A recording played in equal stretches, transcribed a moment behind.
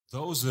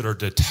Those that are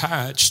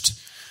detached,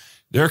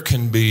 there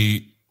can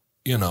be,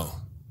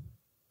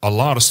 a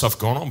lot of stuff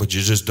going on, but you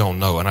just don't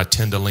know. And I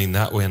tend to lean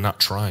that way and not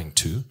trying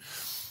to.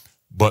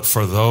 But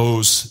for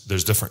those,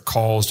 there's different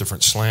calls,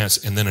 different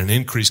slants, and then an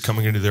increase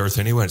coming into the earth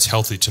anyway. It's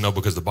healthy to know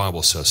because the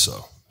Bible says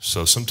so.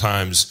 So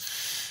sometimes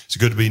it's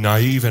good to be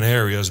naive in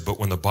areas, but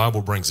when the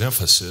Bible brings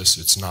emphasis,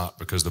 it's not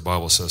because the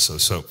Bible says so.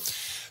 So,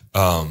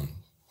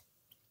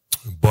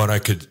 but I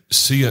could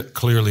see it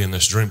clearly in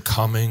this dream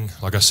coming.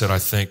 Like I said, I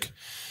think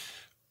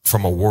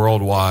from a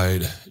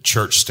worldwide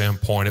church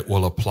standpoint, it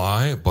will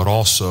apply, but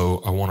also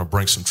I want to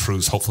bring some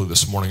truths, hopefully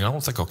this morning. I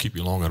don't think I'll keep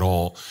you long at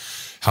all,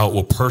 how it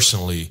will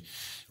personally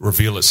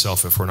reveal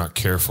itself if we're not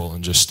careful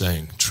and just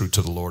staying true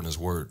to the Lord and his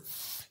word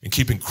and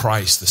keeping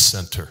Christ the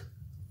center.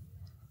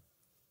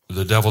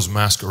 The devil's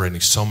masquerading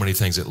so many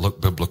things that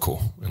look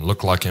biblical and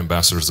look like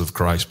ambassadors of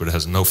Christ, but it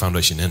has no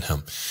foundation in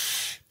him.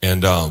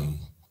 And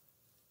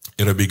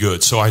it'll be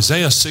good. So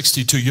Isaiah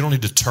 62, you don't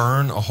need to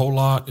turn a whole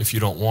lot if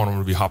you don't want them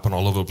to be hopping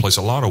all over the place.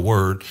 A lot of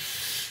word.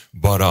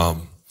 But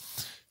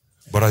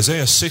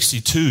Isaiah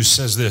 62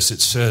 says this.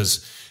 It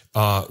says,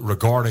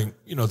 regarding,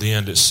 the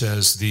end, it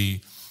says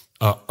the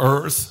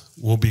earth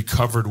will be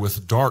covered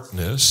with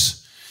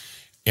darkness,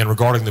 and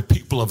regarding the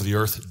people of the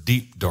earth,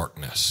 deep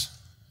darkness.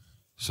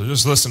 So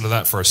just listen to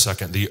that for a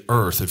second. The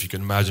earth, if you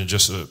can imagine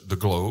just the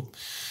globe,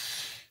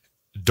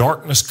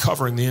 darkness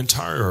covering the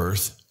entire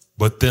earth,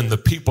 but then the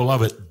people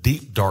of it,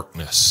 deep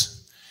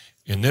darkness.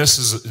 And this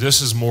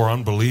is more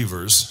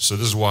unbelievers. So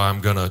this is why I'm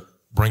going to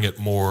bring it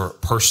more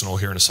personal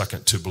here in a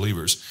second to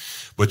believers.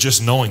 But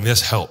just knowing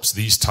this helps,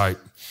 these type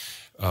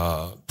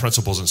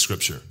principles in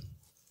Scripture.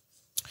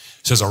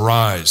 It says,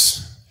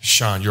 arise,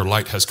 shine, your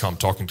light has come,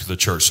 talking to the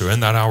church. So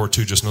in that hour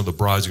too, just know the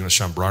bride's going to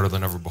shine brighter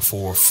than ever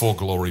before, full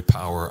glory,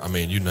 power. I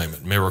mean, you name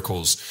it,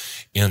 miracles,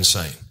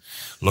 insane,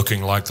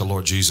 looking like the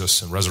Lord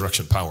Jesus and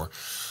resurrection power.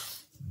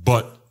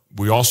 But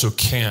we also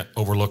can't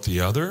overlook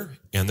the other,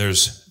 and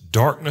there's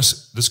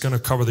darkness that's going to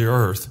cover the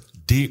earth,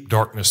 deep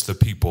darkness, the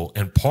people,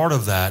 and part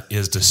of that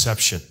is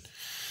deception.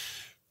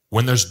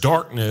 When there's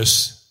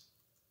darkness,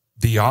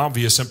 the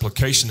obvious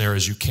implication there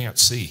is you can't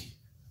see.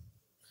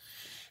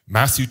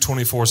 Matthew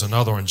 24 is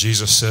another one.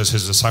 Jesus says,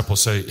 his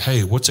disciples say,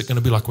 hey, what's it going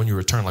to be like when you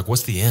return? Like,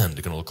 what's the end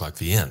going to look like,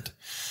 the end?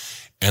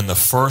 And the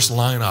first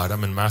line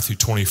item in Matthew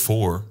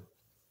 24,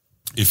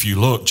 if you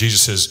look,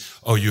 Jesus says,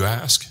 oh, you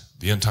ask?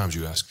 The end times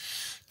you ask.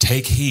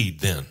 Take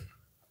heed then.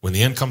 When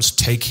the end comes,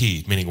 take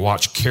heed, meaning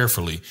watch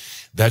carefully,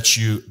 that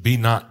you be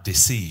not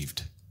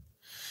deceived.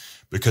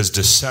 Because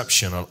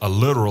deception, a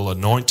literal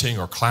anointing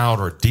or cloud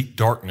or deep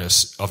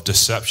darkness of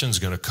deception is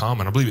going to come,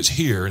 and I believe it's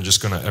here and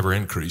just going to ever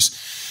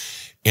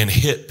increase, and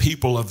hit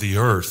people of the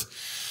earth.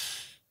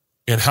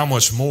 And how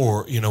much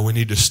more, we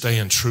need to stay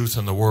in truth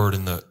in the word,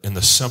 in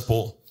the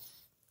simple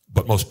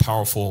but most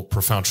powerful,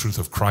 profound truth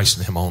of Christ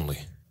and him only.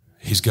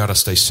 He's got to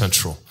stay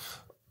central,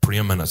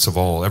 preeminence of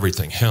all,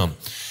 everything, him.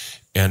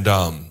 And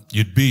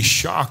you'd be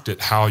shocked at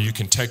how you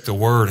can take the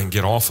word and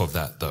get off of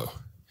that, though.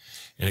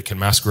 And it can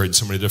masquerade in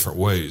so many different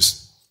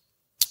ways.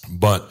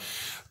 But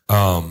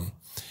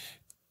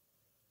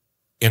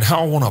and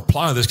how I want to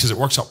apply this, because it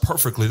works out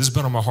perfectly, this has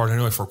been on my heart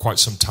anyway for quite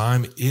some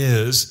time,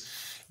 is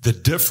the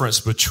difference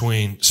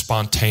between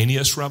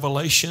spontaneous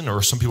revelation,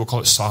 or some people call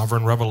it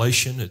sovereign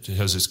revelation. It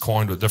has its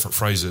coined with different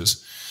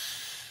phrases,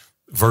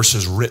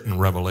 versus written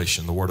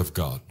revelation, the Word of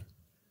God.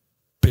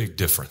 Big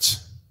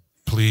difference.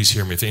 Please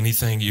hear me. If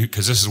anything,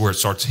 because this is where it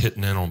starts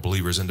hitting in on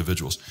believers,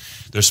 individuals.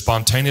 There's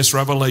spontaneous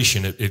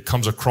revelation. It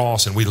comes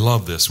across, and we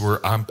love this.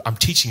 I'm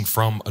teaching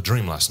from a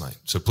dream last night,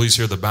 so please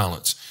hear the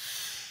balance.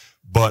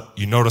 But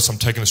you notice I'm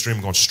taking the stream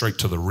and going straight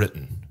to the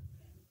written.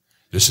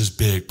 This is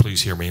big.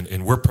 Please hear me.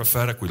 And we're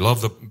prophetic. We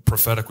love the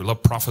prophetic. We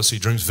love prophecy,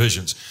 dreams,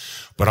 visions.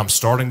 But I'm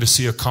starting to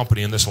see a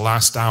company in this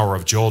last hour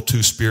of Joel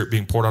 2, Spirit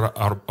being poured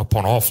out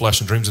upon all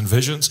flesh and dreams and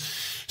visions,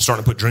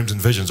 starting to put dreams and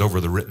visions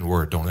over the written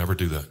word. Don't ever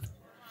do that.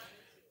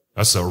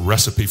 That's a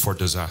recipe for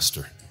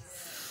disaster.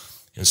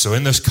 And so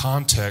in this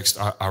context,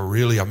 I've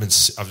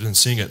been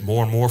seeing it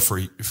more and more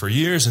for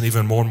years, and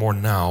even more and more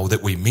now,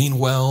 that we mean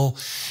well.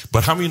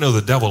 But how many know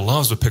the devil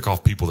loves to pick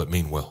off people that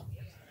mean well?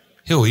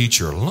 He'll eat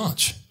your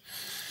lunch.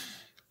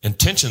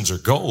 Intentions are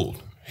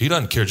gold. He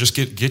doesn't care. Just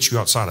get you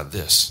outside of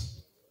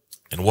this.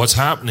 And what's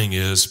happening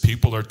is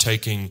people are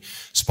taking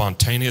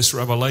spontaneous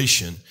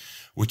revelation,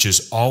 which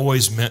is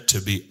always meant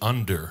to be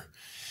under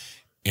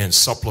and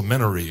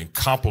supplementary and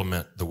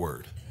complement the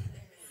word.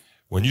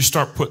 When you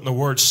start putting the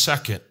word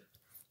second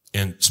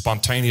and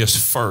spontaneous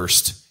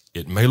first,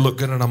 it may look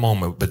good in a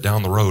moment, but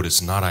down the road,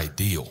 it's not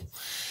ideal.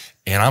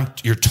 And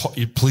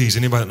please,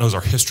 anybody that knows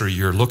our history,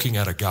 you're looking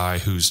at a guy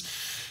who's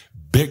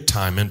big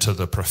time into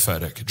the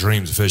prophetic,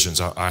 dreams, visions.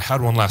 I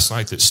had one last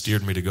night that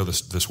steered me to go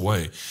this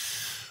way,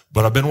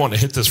 but I've been wanting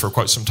to hit this for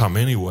quite some time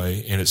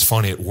anyway, and it's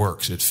funny, it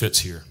works, it fits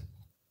here.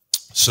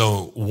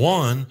 So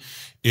one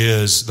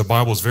is the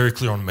Bible is very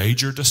clear on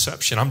major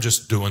deception. I'm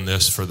just doing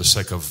this for the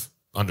sake of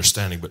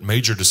understanding, but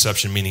major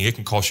deception, meaning it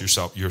can cost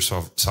you your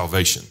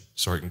salvation.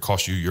 Sorry, it can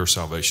cost you your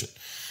salvation.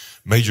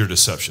 Major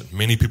deception.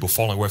 Many people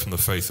falling away from the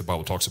faith the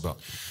Bible talks about.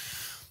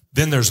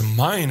 Then there's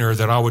minor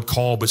that I would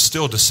call, but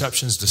still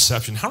deception's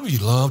deception. How do you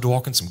love to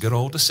walk in some good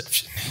old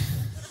deception?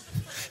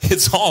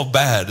 It's all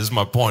bad is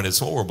my point. It's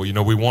horrible.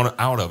 We want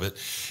out of it.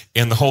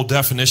 And the whole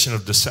definition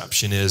of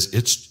deception is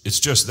it's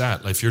just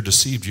that. If you're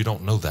deceived, you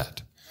don't know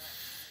that.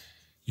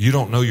 You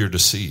don't know you're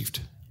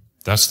deceived.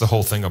 That's the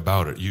whole thing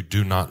about it. You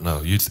do not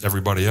know.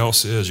 Everybody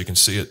else is. You can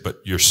see it,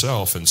 but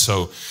yourself. And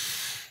so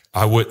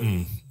I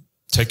wouldn't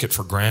take it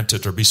for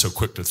granted or be so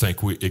quick to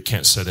think it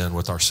can't set in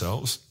with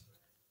ourselves.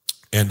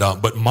 And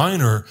but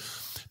minor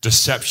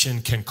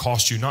deception can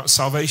cost you not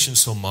salvation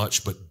so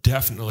much, but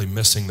definitely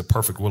missing the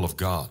perfect will of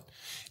God.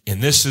 And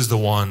this is the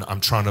one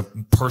I'm trying to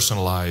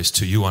personalize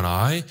to you and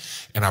I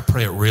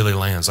pray it really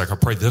lands. Like I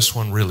pray this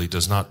one really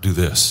does not do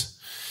this,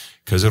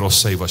 because it'll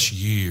save us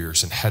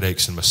years and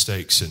headaches and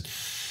mistakes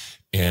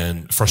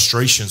and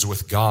frustrations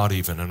with God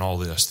even and all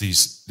this.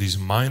 These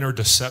minor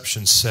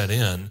deceptions set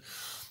in,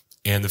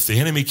 and if the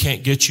enemy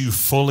can't get you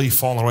fully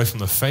falling away from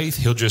the faith,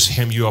 he'll just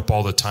hem you up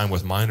all the time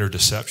with minor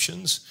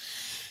deceptions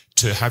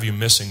to have you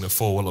missing the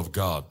full will of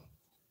God.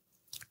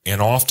 And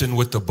often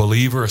with the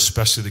believer,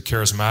 especially the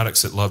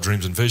charismatics that love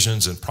dreams and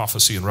visions and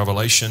prophecy and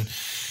revelation,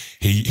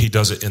 he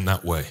does it in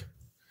that way.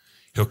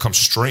 He'll come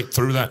straight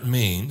through that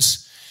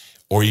means,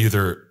 or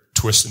either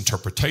twist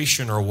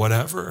interpretation or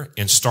whatever,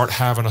 and start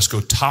having us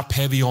go top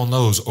heavy on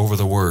those over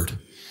the word.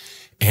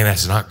 And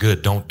that's not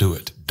good. Don't do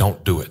it.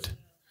 Don't do it.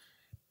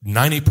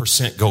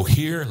 90% go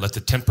here. Let the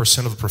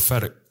 10% of the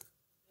prophetic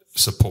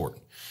support.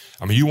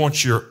 I mean, you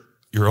want your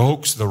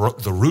oaks, the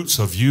roots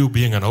of you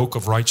being an oak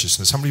of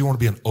righteousness. How many of you want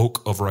to be an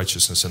oak of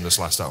righteousness in this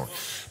last hour?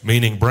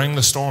 Meaning bring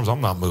the storms.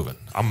 I'm not moving.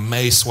 I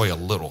may sway a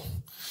little.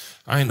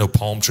 I ain't no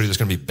palm tree that's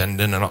going to be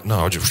bending and up.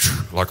 No,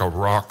 just like a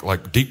rock,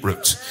 like deep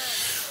roots.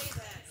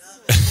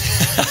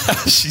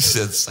 She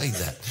said, say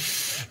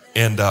that.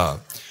 And,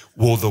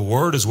 well, the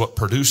word is what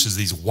produces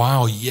these.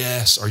 Wow.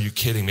 Yes. Are you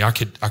kidding me? I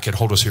could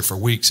hold us here for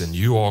weeks, and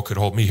you all could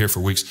hold me here for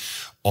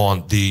weeks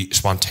on the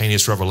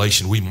spontaneous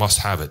revelation. We must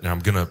have it. And I'm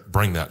going to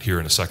bring that here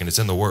in a second. It's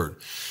in the word.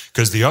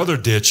 Because the other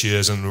ditch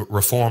is, and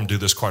Reform do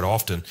this quite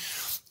often,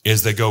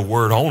 is they go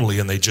word only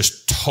and they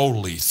just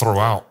totally throw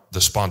out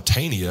the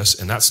spontaneous,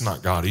 and that's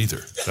not God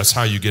either. That's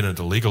how you get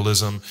into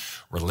legalism,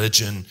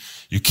 religion.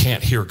 You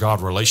can't hear God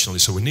relationally.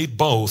 So we need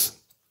both.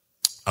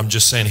 I'm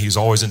just saying he's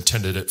always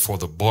intended it for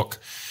the book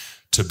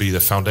to be the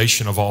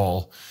foundation of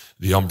all,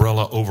 the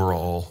umbrella over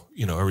all,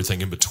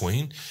 everything in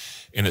between.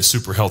 And it's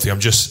super healthy.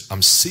 I'm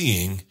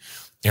seeing,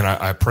 and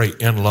I pray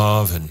in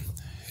love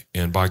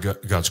and by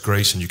God's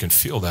grace, and you can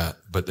feel that,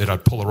 but that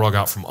I'd pull the rug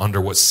out from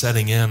under what's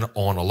setting in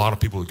on a lot of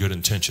people with good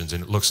intentions.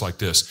 And it looks like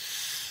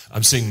this.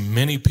 I'm seeing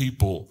many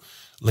people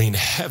lean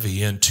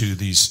heavy into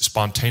these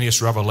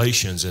spontaneous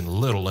revelations and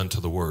little into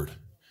the word.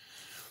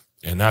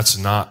 And that's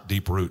not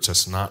deep roots.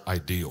 That's not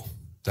ideal.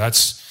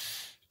 That's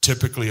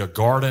typically a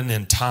garden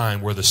in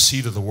time where the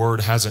seed of the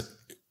word hasn't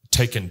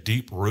taken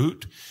deep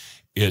root.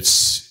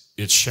 It's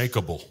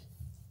shakeable.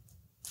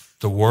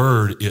 The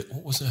word,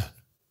 what was that?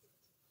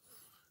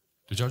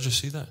 Did y'all just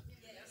see that?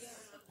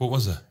 What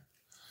was that?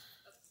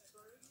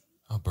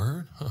 A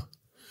bird? Huh.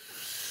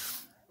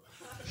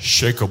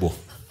 Shakeable.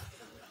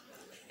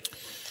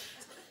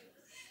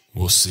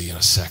 We'll see in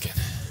a second.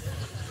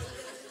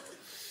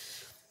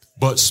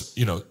 But,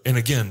 and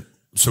again,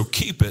 so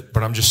keep it,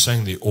 but I'm just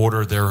saying the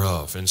order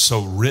thereof. And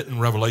so written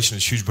revelation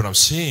is huge, but I'm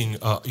seeing,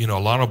 a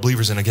lot of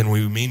believers, and again,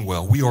 we mean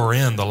well. We are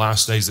in the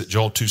last days that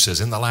Joel 2 says.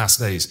 In the last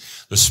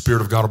days, the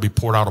Spirit of God will be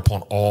poured out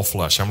upon all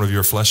flesh. How many of you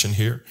are flesh in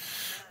here?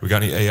 We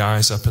got any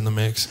AIs up in the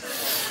mix?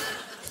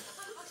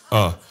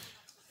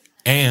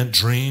 And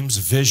dreams,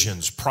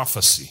 visions,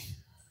 prophecy.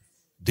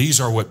 These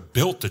are what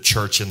built the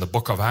church in the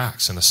book of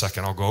Acts. In a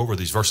second, I'll go over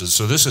these verses.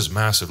 So this is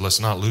massive. Let's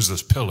not lose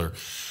this pillar.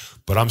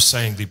 But I'm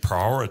saying the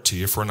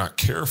priority, if we're not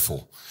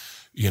careful,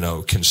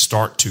 can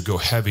start to go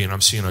heavy. And I'm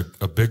seeing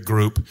a big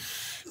group.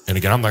 And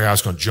again, I'm the guy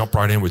that's going to jump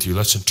right in with you.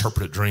 Let's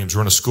interpret dreams.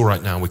 We're in a school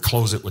right now, and we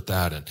close it with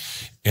that.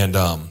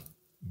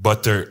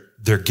 But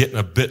they're getting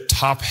a bit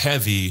top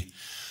heavy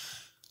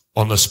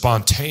on the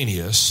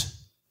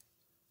spontaneous,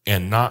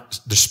 and they're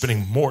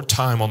spending more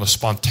time on the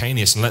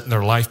spontaneous and letting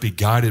their life be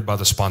guided by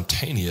the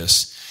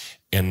spontaneous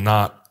and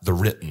not the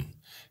written.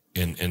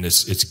 And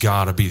it's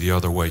got to be the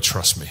other way,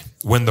 trust me.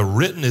 When the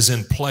written is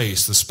in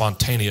place, the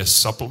spontaneous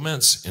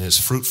supplements and is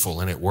fruitful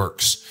and it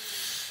works.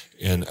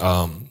 And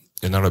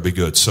that'll be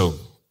good. So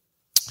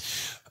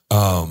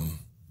let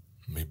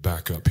me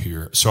back up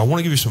here. So I want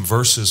to give you some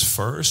verses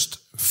first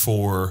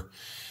for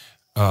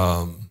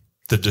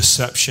the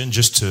deception,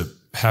 just to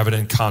have it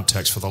in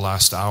context for the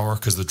last hour,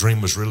 because the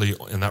dream was really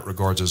in that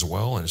regards as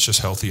well, and it's just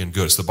healthy and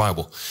good. It's the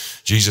Bible.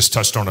 Jesus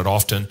touched on it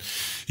often.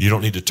 You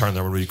don't need to turn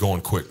there. We're really going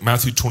quick.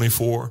 Matthew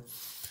 24,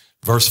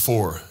 verse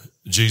 4,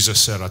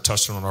 Jesus said, I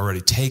touched on it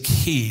already, take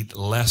heed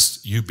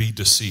lest you be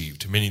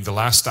deceived, meaning the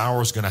last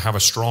hour is going to have a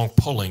strong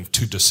pulling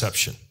to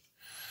deception.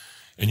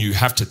 And you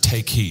have to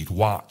take heed,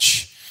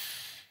 watch,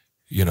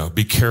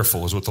 be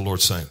careful is what the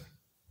Lord's saying.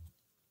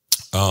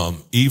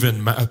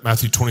 Even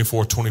Matthew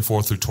 24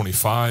 through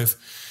 25,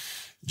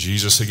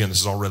 Jesus, again, this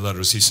is all red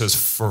letters. He says,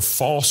 for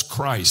false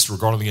Christ,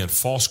 regarding the end,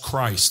 false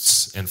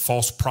Christs and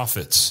false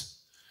prophets,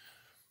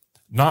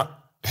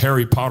 not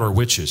Harry Potter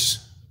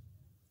witches.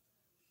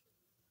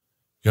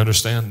 You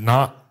understand?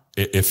 Not,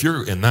 if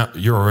you're in that,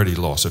 you're already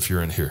lost if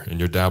you're in here and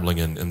you're dabbling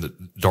in the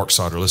dark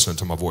side or listening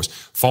to my voice.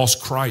 False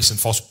Christs and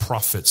false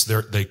prophets,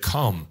 they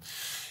come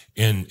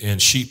in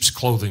sheep's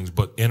clothing,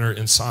 but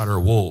inside are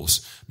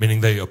wolves,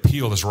 meaning they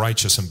appeal as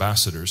righteous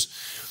ambassadors.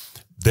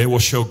 They will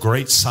show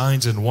great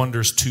signs and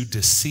wonders to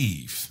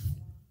deceive.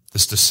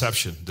 This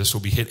deception, this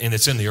will be hit, and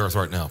it's in the earth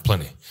right now,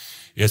 plenty.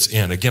 It's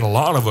in. Again, a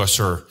lot of us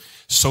are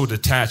so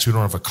detached, we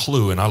don't have a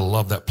clue, and I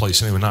love that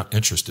place anyway, not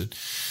interested.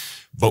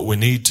 But we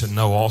need to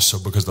know also,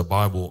 because the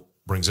Bible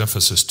brings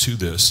emphasis to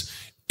this,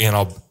 and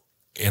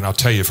I'll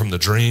tell you from the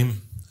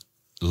dream,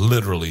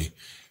 literally,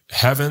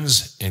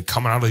 heavens and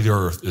coming out of the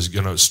earth is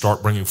going to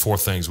start bringing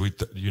forth things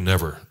you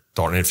never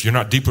thought. And if you're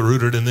not deeply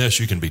rooted in this,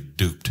 you can be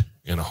duped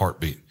in a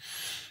heartbeat.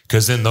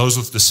 Because then those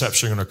with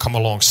deception are going to come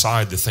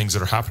alongside the things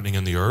that are happening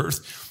in the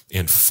earth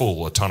in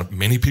full.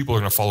 Many people are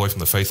going to fall away from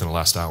the faith in the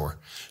last hour.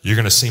 You're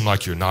going to seem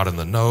like you're not in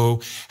the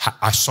know.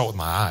 I saw it with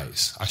my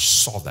eyes. I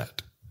saw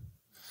that.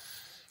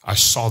 I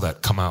saw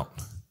that come out.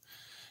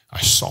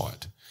 I saw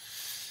it.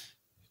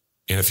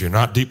 And if you're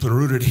not deeply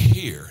rooted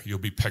here, you'll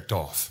be picked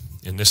off.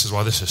 And this is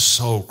why this is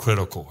so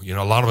critical. You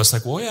know, a lot of us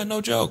think, well, yeah,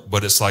 no joke.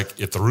 But it's like,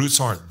 if the roots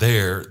aren't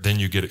there, then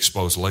you get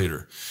exposed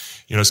later.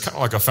 You know, it's kind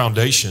of like a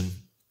foundation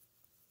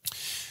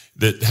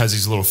that has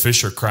these little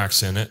fissure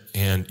cracks in it,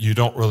 and you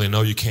don't really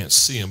know, you can't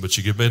see them, but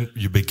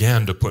you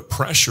begin to put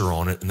pressure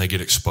on it, and they get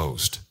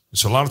exposed.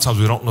 So a lot of times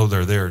we don't know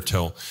they're there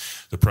until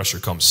the pressure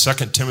comes.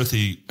 2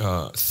 Timothy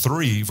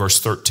 3, verse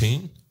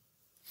 13.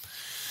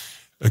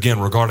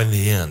 Again, regarding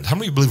the end. How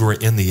many believe we're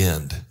in the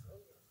end?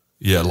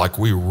 Yeah, like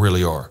we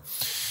really are.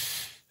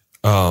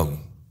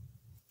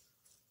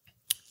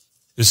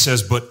 It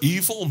says, but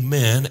evil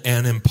men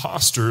and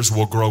impostors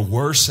will grow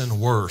worse and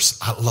worse.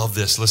 I love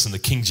this. Listen, the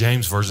King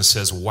James Version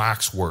says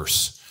wax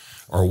worse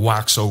or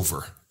wax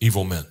over,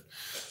 evil men.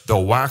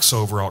 They'll wax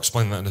over, I'll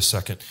explain that in a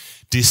second,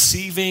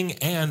 deceiving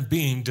and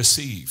being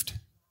deceived.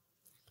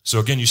 So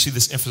again, you see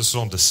this emphasis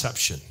on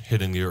deception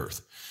hitting the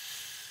earth.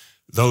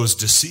 Those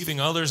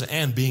deceiving others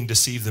and being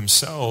deceived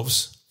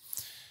themselves.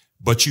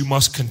 But you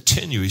must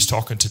continue, he's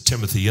talking to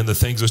Timothy, in the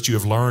things which you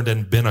have learned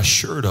and been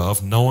assured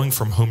of, knowing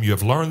from whom you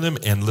have learned them.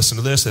 And listen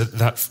to this,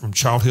 that from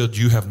childhood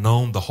you have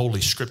known the Holy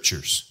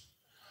Scriptures.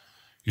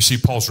 You see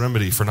Paul's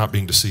remedy for not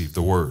being deceived,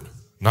 the Word.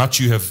 Not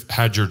you have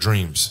had your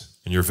dreams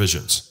and your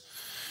visions.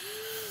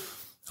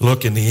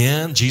 Look, in the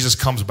end, Jesus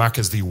comes back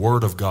as the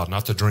Word of God,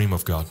 not the dream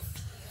of God.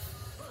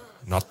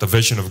 Not the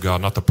vision of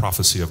God, not the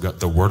prophecy of God,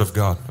 the Word of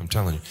God, I'm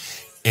telling you.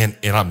 And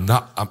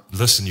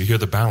listen, you hear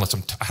the balance.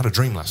 I had a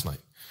dream last night.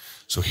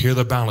 So hear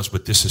the balance,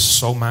 but this is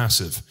so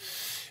massive.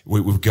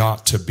 We've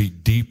got to be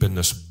deep in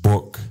this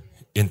book,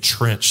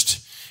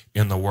 entrenched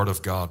in the Word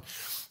of God.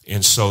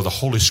 And so the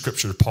Holy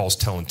Scripture, Paul's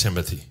telling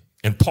Timothy.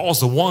 And Paul's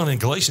the one in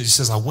Galatians, he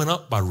says, I went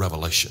up by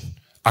revelation.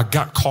 I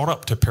got caught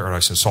up to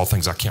paradise and saw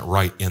things I can't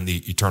write in the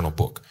eternal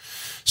book.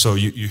 So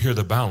you hear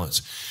the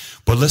balance.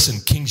 But listen,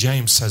 King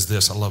James says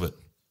this, I love it.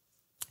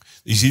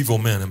 These evil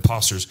men,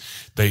 imposters,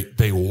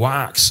 they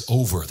wax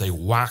over, they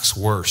wax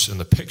worse. And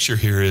the picture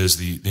here is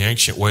the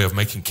ancient way of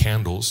making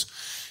candles.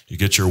 You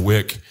get your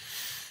wick,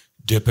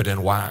 dip it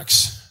in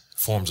wax,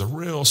 forms a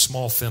real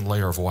small, thin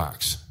layer of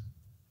wax.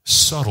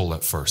 Subtle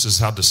at first. This is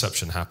how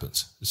deception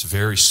happens. It's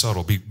very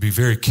subtle. Be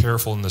very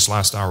careful in this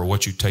last hour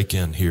what you take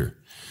in here,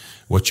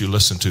 what you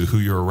listen to, who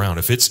you're around.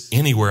 If it's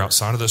anywhere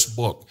outside of this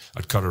book,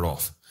 I'd cut it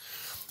off.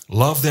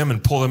 Love them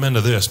and pull them into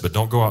this, but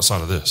don't go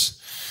outside of this.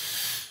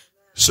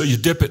 So you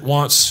dip it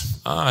once.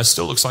 It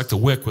still looks like the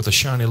wick with a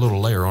shiny little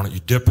layer on it.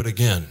 You dip it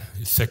again.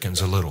 It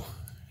thickens a little.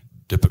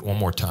 Dip it one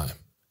more time.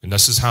 And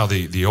this is how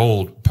the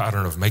old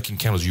pattern of making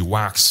candles, you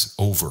wax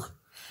over.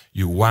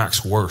 You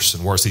wax worse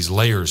and worse. These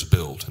layers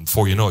build. And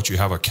before you know it, you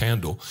have a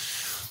candle.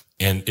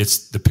 And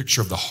it's the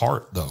picture of the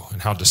heart, though,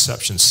 and how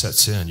deception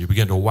sets in. You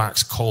begin to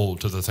wax cold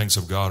to the things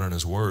of God and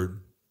His Word.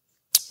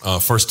 1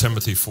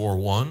 Timothy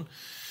 4:1.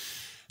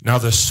 Now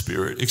the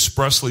Spirit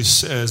expressly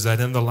says that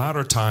in the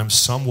latter times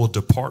some will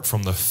depart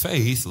from the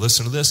faith,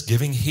 listen to this,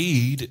 giving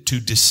heed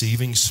to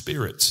deceiving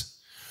spirits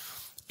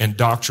and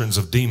doctrines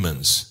of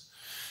demons.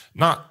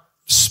 Not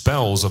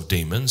spells of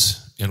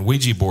demons and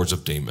Ouija boards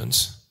of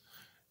demons.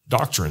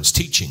 Doctrines,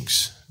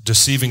 teachings,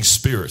 deceiving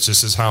spirits.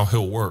 This is how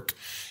he'll work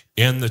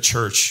in the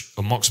church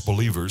amongst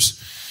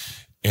believers.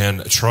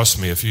 And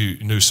trust me, if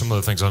you knew some of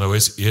the things I know,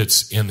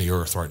 it's in the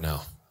earth right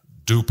now,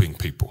 duping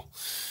people,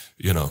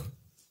 you know.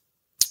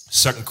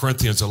 2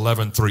 Corinthians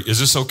 11:3. Is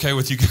this okay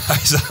with you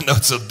guys? I know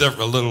it's a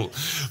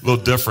little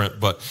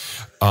different, but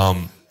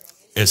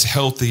it's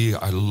healthy.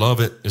 I love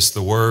it. It's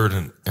the Word,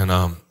 and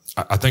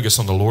I think it's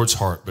on the Lord's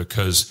heart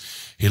because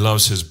He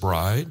loves His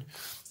bride,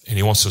 and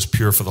He wants us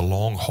pure for the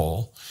long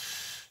haul.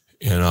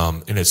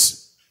 And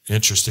it's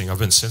interesting. I've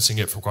been sensing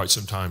it for quite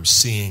some time,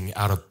 seeing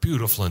out of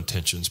beautiful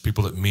intentions,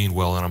 people that mean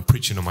well, and I'm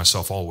preaching to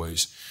myself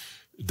always,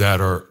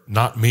 that are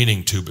not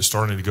meaning to, but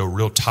starting to go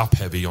real top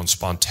heavy on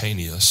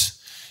spontaneous.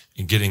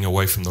 and getting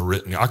away from the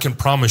written. I can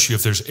promise you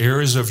if there's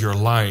areas of your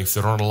life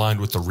that aren't aligned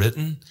with the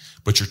written,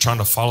 but you're trying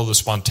to follow the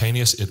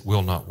spontaneous, it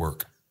will not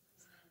work.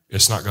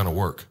 It's not going to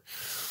work.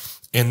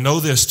 And know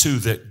this too,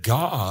 that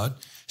God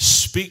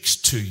speaks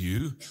to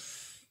you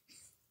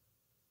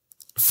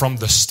from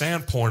the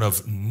standpoint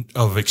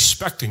of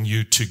expecting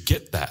you to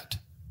get that.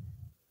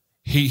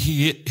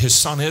 His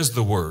son is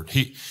the word.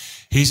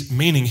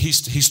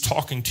 He's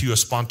talking to you a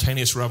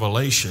spontaneous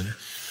revelation,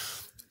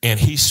 and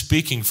he's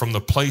speaking from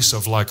the place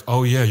of like,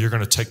 oh yeah, you're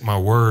going to take my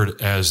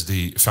word as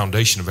the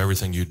foundation of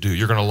everything you do.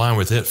 You're going to align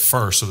with it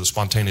first so the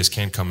spontaneous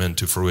can come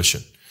into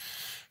fruition.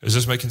 Is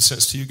this making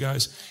sense to you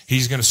guys?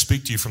 He's going to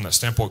speak to you from that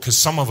standpoint, because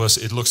some of us,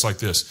 it looks like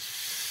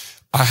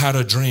this. I had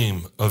a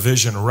dream, a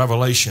vision, a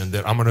revelation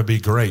that I'm going to be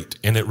great,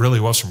 and it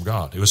really was from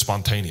God. It was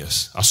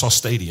spontaneous. I saw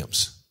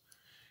stadiums.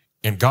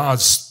 And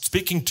God's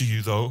speaking to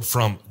you, though,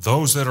 from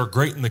those that are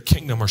great in the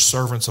kingdom are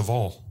servants of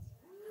all.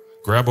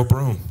 Grab a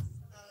broom.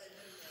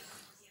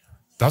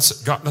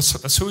 That's God.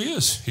 That's who he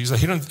is. He's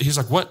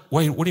like, what?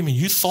 Wait, what do you mean?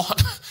 You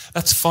thought?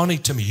 That's funny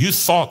to me. You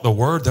thought the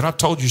word that I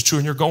told you is true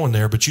and you're going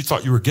there, but you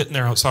thought you were getting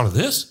there outside of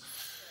this?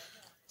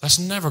 That's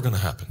never going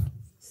to happen.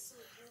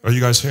 Are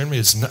you guys hearing me?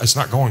 It's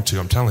not going to.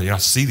 I'm telling you. I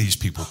see these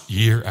people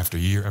year after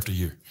year after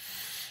year.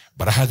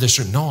 But I had this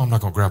dream. No, I'm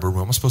not going to grab a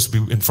room. I'm supposed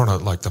to be in front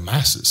of like the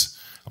masses.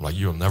 I'm like,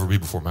 you'll never be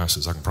before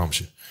masses. I can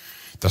promise you.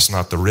 That's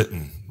not the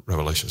written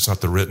revelation. It's not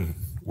the written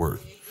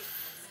word.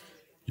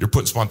 You're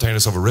putting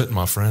spontaneous over written,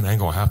 my friend. It ain't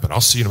going to happen.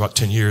 I'll see you in about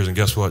 10 years, and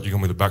guess what? You're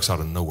going to be the backside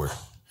of nowhere.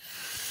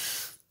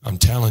 I'm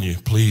telling you,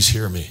 please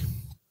hear me.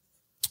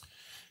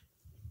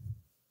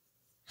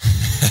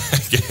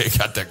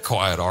 Got that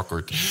quiet,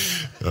 awkward.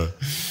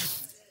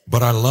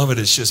 But I love it.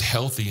 It's just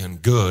healthy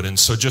and good. And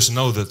so just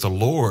know that the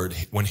Lord,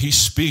 when he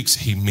speaks,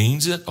 he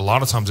means it. A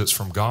lot of times it's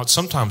from God.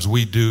 Sometimes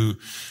we do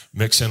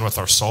mix in with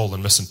our soul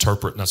and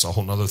misinterpret, and that's a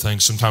whole nother thing.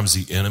 Sometimes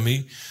the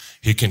enemy,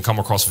 he can come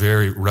across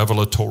very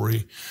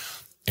revelatory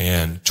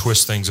and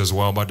twist things as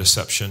well by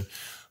deception.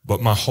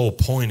 But my whole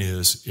point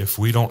is, if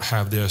we don't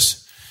have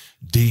this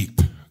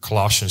deep,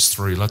 Colossians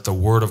 3, let the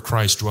word of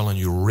Christ dwell in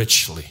you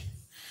richly,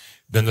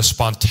 then the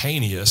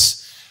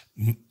spontaneous,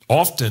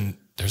 often,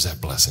 there's that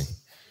blessing,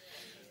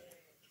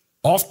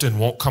 often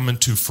won't come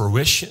into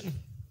fruition.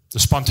 The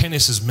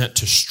spontaneous is meant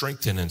to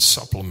strengthen and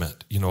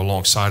supplement,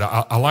 alongside.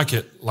 I like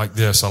it like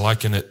this. I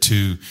liken it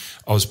to,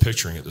 I was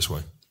picturing it this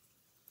way.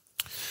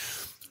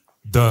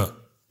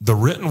 The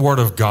written word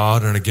of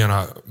God, and again,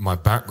 my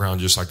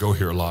background, I go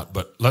here a lot,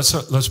 but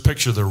let's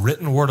picture the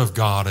written word of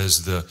God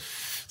as the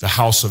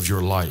house of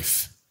your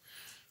life,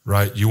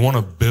 right? You want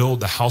to build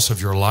the house of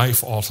your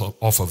life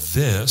off of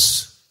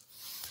this,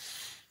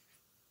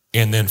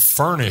 and then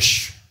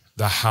furnish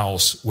the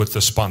house with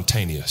the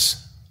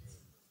spontaneous.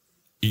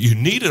 You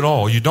need it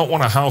all. You don't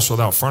want a house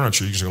without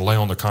furniture. You're just going to lay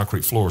on the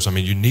concrete floors.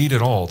 You need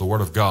it all, the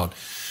word of God.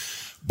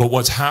 But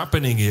what's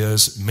happening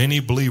is many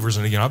believers,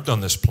 and again, I've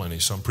done this plenty,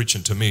 so I'm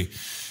preaching to me,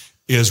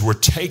 is we're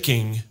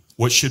taking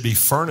what should be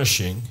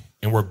furnishing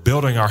and we're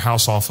building our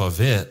house off of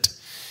it,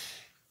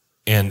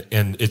 and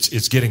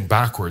it's getting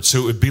backwards. So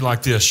it would be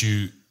like this.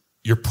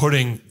 You're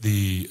putting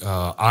the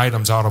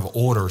items out of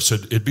order. So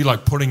it'd be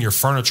like putting your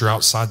furniture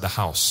outside the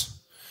house.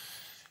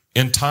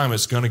 In time,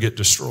 it's going to get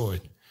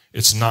destroyed.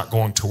 It's not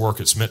going to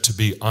work. It's meant to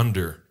be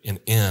under and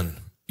in,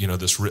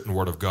 this written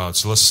word of God.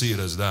 So let's see it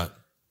as that.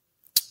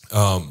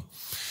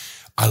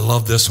 I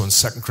love this one,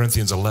 2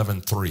 Corinthians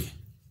 11:3.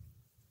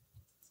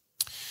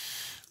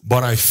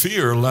 But I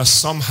fear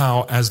lest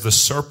somehow as the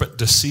serpent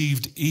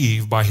deceived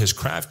Eve by his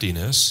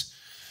craftiness,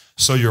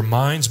 so your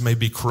minds may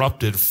be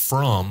corrupted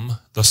from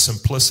the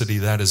simplicity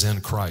that is in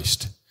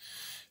Christ.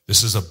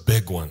 This is a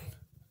big one.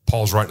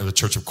 Paul's writing to the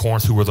church of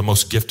Corinth, who were the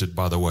most gifted,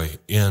 by the way,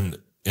 in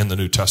the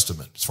New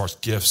Testament, as far as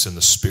gifts in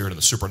the spirit and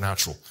the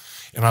supernatural.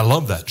 And I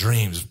love that,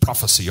 dreams,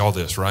 prophecy, all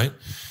this, right?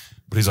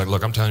 But he's like,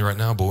 look, I'm telling you right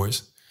now,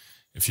 boys,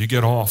 if you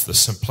get off the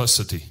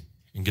simplicity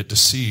and get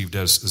deceived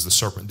as the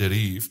serpent did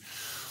Eve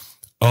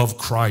of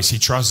Christ, he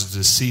tries to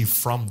deceive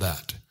from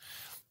that.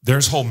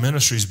 There's whole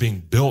ministries being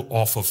built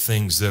off of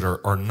things that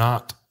are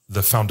not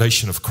the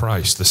foundation of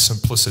Christ, the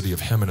simplicity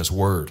of him and his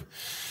word.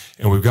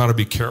 And we've got to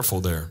be careful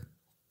there.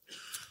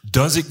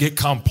 Does it get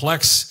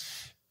complex?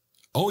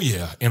 Oh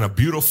yeah, in a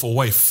beautiful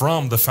way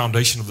from the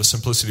foundation of the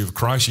simplicity of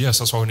Christ. Yes,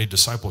 that's why we need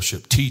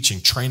discipleship,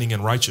 teaching, training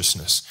in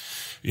righteousness,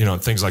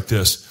 and things like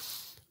this.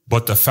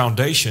 But the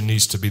foundation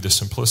needs to be the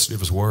simplicity of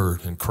his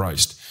word in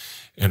Christ.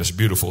 And it's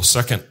beautiful.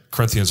 2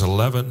 Corinthians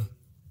 11,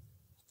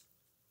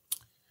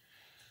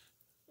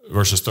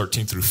 verses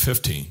 13 through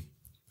 15.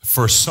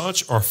 For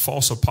such are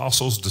false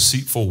apostles,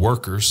 deceitful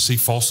workers. See,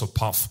 false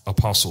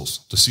apostles,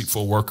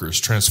 deceitful workers,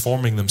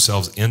 transforming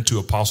themselves into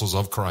apostles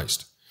of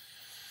Christ.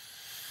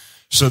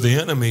 So the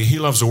enemy, he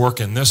loves to work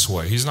in this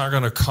way. He's not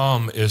going to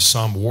come as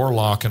some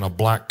warlock in a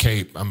black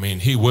cape.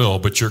 He will,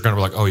 but you're going to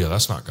be like, oh yeah,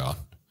 that's not God.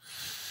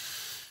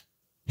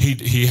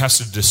 He has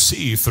to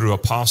deceive through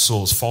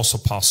apostles, false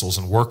apostles,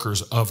 and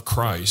workers of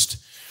Christ.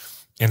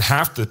 And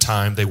half the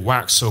time they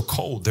wax so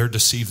cold, they're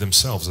deceived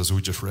themselves, as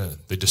we just read.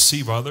 They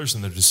deceive others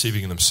and they're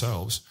deceiving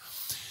themselves.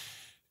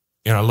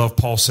 And I love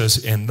Paul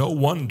says, and no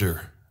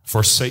wonder,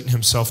 for Satan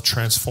himself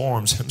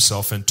transforms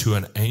himself into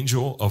an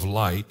angel of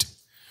light.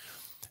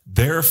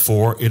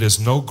 Therefore, it is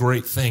no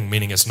great thing,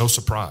 meaning it's no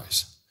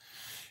surprise,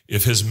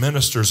 if his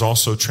ministers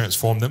also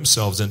transform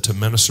themselves into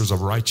ministers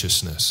of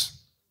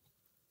righteousness,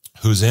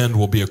 whose end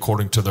will be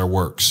according to their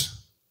works.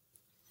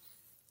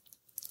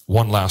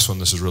 One last one,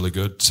 this is really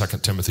good, 2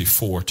 Timothy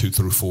 4, 2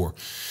 through 4.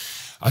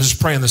 I just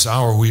pray in this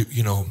hour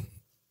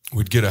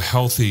we'd get a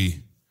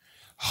healthy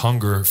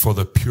hunger for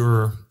the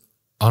pure,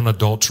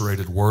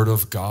 unadulterated Word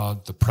of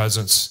God, the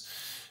presence,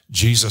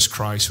 Jesus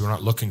Christ. We're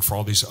not looking for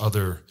all these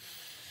other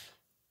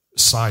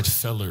side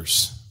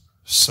fillers,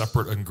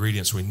 separate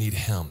ingredients. We need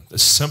Him. The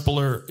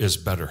simpler is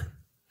better.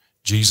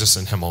 Jesus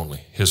and Him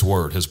only, His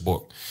Word, His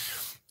book.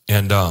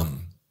 And,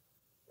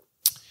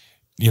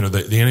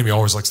 the enemy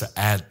always likes to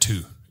add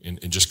to and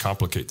just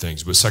complicate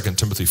things. But 2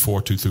 Timothy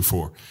 4, 2 through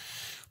 4,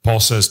 Paul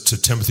says to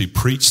Timothy,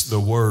 preach the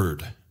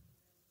Word.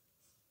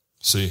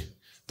 See,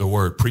 the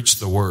Word, preach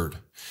the Word.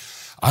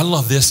 I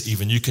love this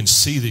even. You can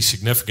see the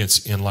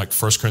significance in like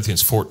 1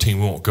 Corinthians 14.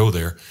 We won't go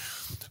there.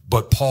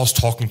 But Paul's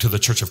talking to the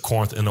church of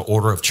Corinth in the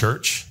order of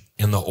church,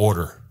 in the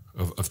order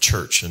of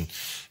church and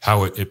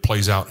how it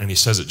plays out. And he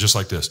says it just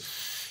like this.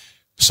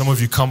 Some of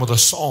you come with a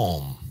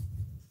psalm,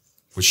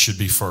 which should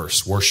be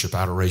first. Worship,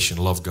 adoration,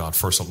 love God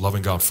first,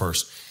 loving God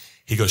first.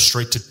 He goes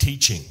straight to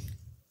teaching.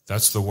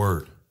 That's the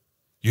Word.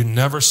 You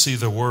never see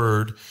the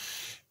Word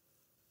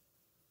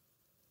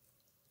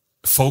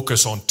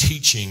focus on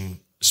teaching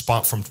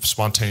from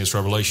spontaneous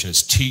revelation.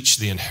 It's teach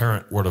the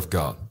inherent Word of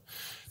God,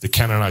 the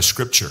canonized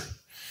Scripture.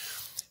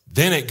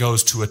 Then it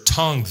goes to a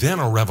tongue, then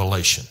a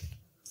revelation.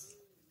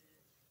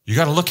 You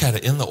got to look at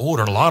it in the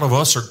order. A lot of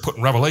us are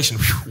putting revelation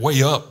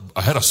way up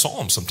ahead of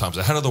Psalms sometimes,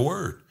 ahead of the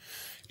Word.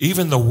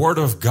 Even the Word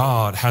of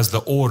God has the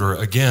order.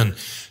 Again,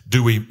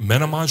 do we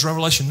minimize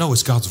revelation? No,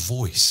 it's God's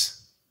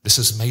voice. This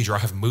is major. I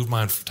have moved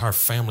my entire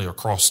family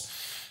across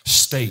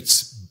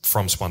states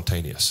from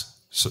spontaneous.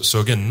 So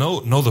again,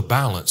 know the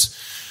balance.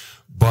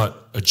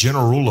 But a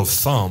general rule of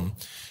thumb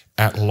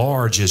at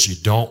large is you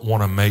don't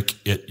want to make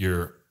it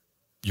your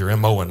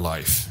MO in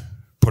life,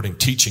 putting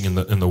teaching in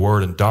the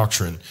Word and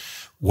doctrine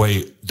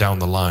way down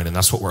the line. And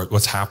that's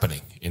what's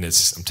happening. And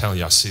I'm telling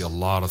you, I see a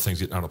lot of things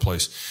getting out of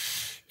place.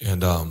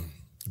 And,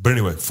 but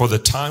anyway, for the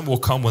time will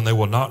come when they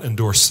will not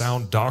endure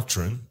sound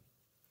doctrine,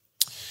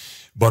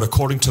 but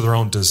according to their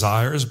own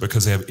desires,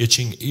 because they have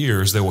itching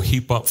ears, they will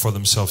heap up for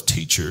themselves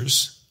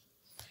teachers,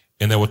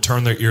 and they will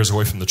turn their ears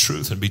away from the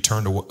truth and be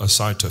turned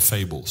aside to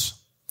fables.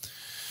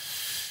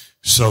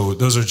 So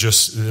those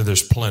are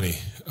there's plenty.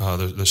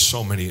 There's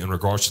so many in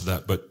regards to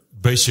that. But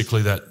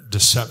basically that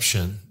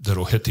deception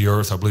that'll hit the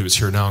earth, I believe it's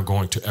here now,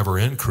 going to ever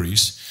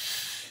increase.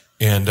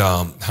 And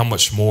how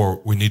much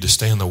more we need to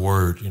stay in the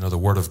Word, the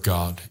Word of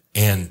God,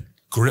 and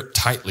grip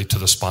tightly to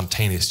the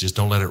spontaneous. Just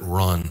don't let it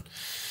run.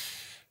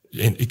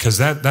 And because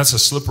that's a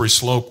slippery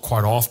slope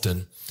quite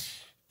often.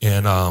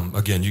 And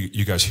again,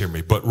 you guys hear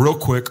me. But real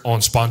quick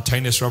on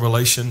spontaneous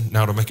revelation,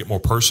 now to make it more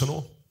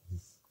personal,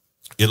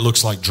 it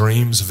looks like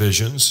dreams,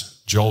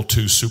 visions. Joel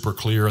 2, super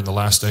clear in the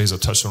last days. I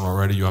touched on it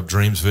already. You have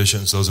dreams,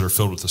 visions, those that are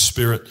filled with the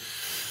Spirit.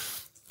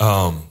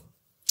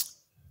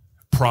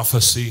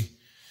 Prophecy,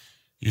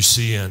 you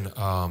see in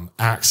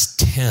Acts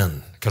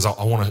 10, because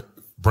I want to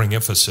bring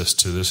emphasis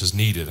to this is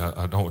needed.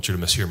 I don't want you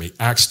to mishear me.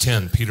 Acts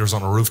 10, Peter's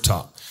on a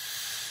rooftop.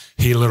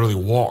 He literally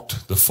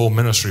walked the full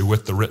ministry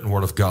with the written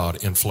Word of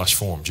God in flesh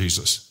form,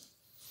 Jesus.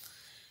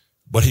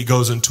 But he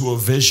goes into a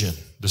vision.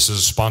 This is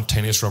a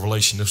spontaneous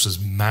revelation. This is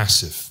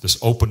massive. This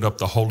opened up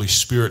the Holy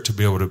Spirit to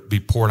be able to be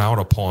poured out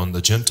upon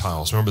the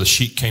Gentiles. Remember the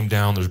sheet came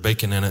down. There's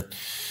bacon in it.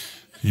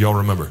 Y'all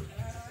remember.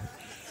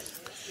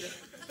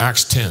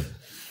 Acts 10.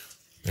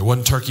 It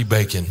wasn't turkey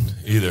bacon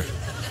either.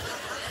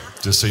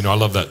 Just so you know, I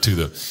love that too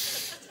though.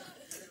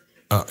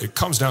 It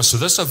comes down. So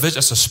that's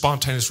a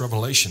spontaneous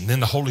revelation. Then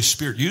the Holy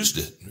Spirit used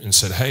it and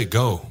said, hey,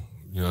 go.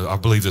 I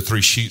believe the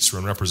 3 sheets were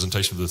in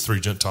representation of the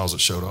 3 Gentiles that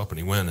showed up, and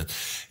he went. And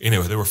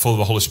anyway, they were full of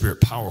the Holy Spirit,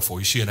 powerful.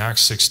 You see in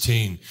Acts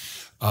 16,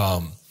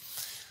 I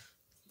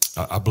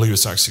believe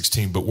it's Acts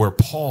 16, but where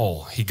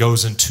Paul, he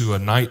goes into a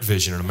night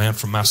vision, and a man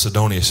from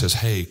Macedonia says,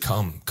 hey,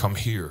 come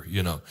here,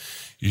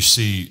 You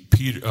see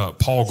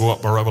Paul go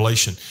up by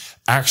revelation.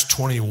 Acts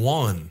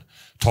 21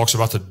 talks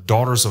about the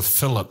daughters of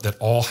Philip that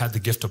all had the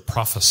gift of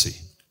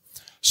prophecy.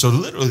 So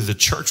literally the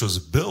church was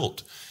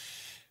built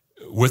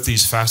with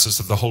these facets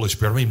of the Holy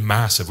Spirit. I mean,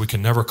 massive. We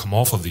can never come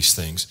off of these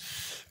things.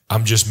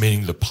 I'm just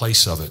meaning the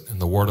place of it in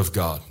the Word of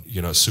God.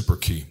 Super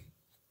key.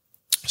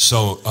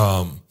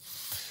 So,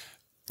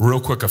 real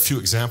quick, a few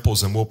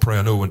examples, and we'll pray.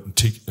 I know it wouldn't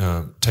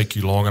take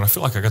you long, and I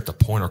feel like I got the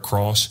point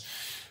across.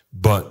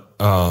 But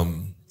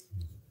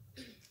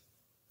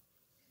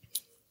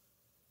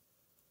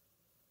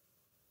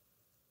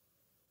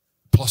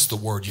plus the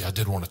Word, I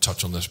did want to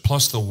touch on this.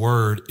 Plus the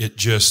Word,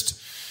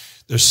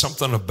 there's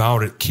something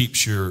about it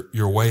keeps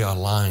your way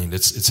aligned.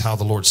 It's how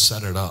the Lord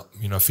set it up.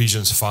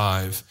 Ephesians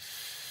 5,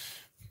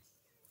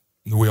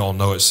 we all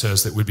know it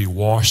says that we'd be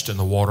washed in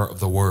the water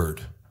of the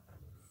Word,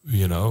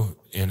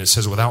 and it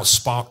says without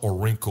spot or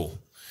wrinkle.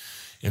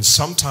 And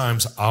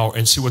sometimes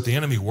and see what the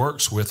enemy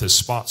works with is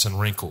spots and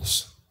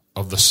wrinkles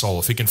of the soul.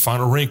 If he can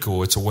find a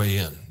wrinkle, it's a way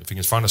in. If he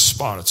can find a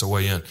spot, it's a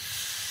way in.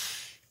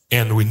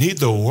 And we need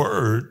the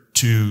word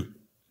to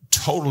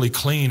totally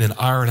clean and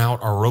iron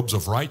out our robes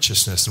of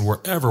righteousness. And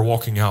we're ever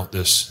walking out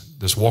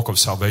this walk of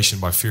salvation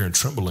by fear and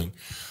trembling.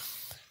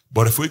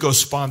 But if we go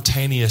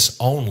spontaneous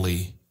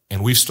only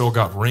and we've still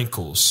got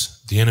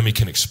wrinkles, the enemy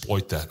can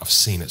exploit that. I've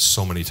seen it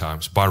so many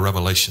times by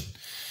revelation.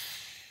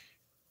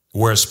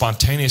 Whereas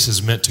spontaneous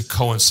is meant to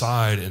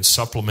coincide and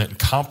supplement and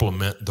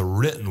complement the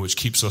written, which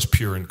keeps us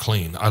pure and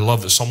clean. I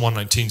love that Psalm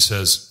 119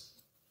 says,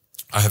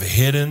 I have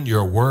hidden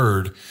your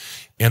word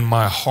in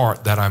my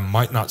heart that I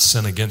might not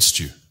sin against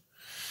you.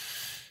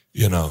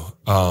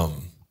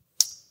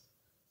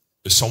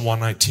 Psalm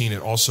 119,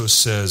 it also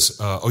says,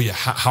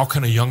 how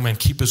can a young man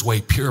keep his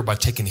way pure? By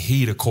taking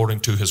heed according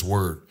to his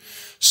word.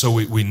 So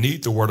we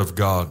need the word of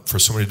God for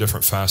so many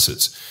different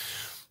facets.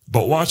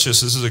 But watch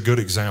this. This is a good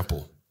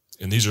example.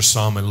 And these are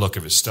some, and look,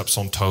 if it steps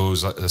on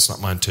toes, that's not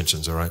my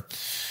intentions, all right?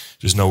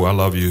 Just know I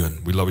love you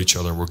and we love each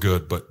other and we're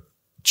good. But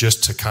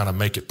just to kind of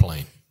make it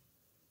plain,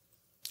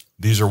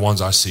 these are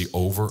ones I see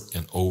over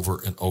and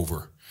over and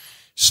over.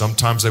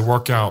 Sometimes they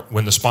work out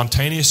when the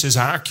spontaneous is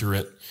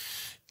accurate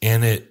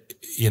and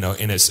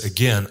and it's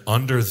again,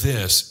 under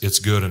this, it's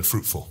good and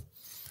fruitful.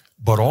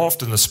 But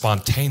often the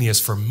spontaneous,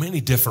 for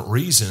many different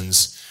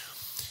reasons,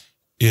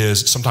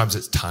 is sometimes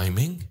it's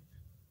timing.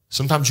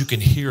 Sometimes you can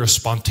hear a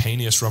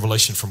spontaneous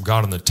revelation from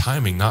God and the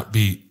timing not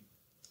be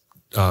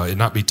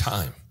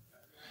time.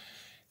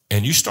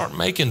 And you start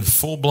making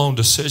full-blown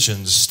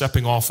decisions,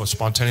 stepping off a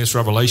spontaneous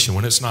revelation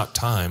when it's not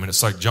time. And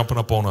it's like jumping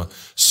up on a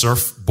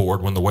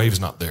surfboard when the wave's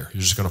not there.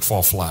 You're just going to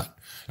fall flat.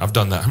 I've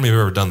done that. How many of you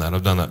have ever done that?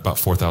 I've done that about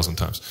 4,000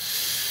 times.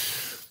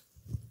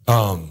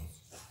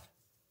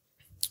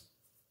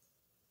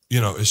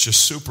 It's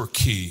just super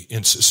key.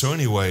 And so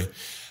anyway,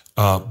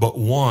 but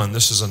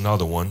this is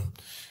another one.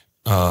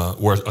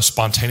 Where a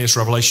spontaneous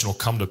revelation will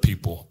come to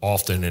people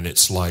often, and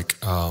it's like,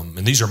 and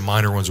these are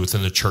minor ones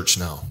within the church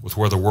now. With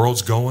where the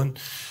world's going,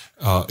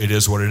 it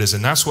is what it is.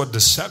 And that's what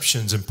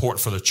deception's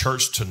important for the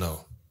church to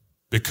know.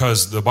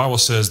 Because the Bible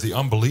says the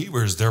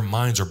unbelievers, their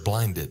minds are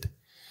blinded.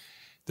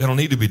 They don't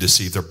need to be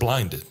deceived. They're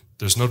blinded.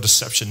 There's no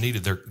deception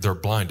needed. They're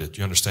blinded.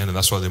 You understand? And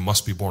that's why they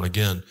must be born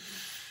again.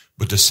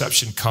 But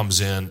deception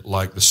comes in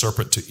like the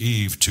serpent to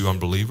Eve to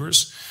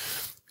unbelievers.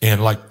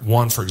 And like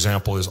one, for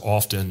example, is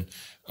often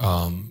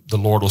the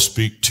Lord will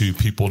speak to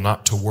people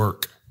not to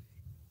work.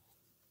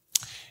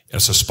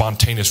 It's a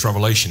spontaneous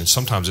revelation, and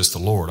sometimes it's the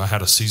Lord. I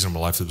had a season of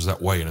my life that was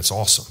that way, and it's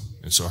awesome.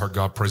 And so I heard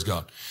God, praise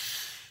God.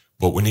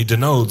 But we need to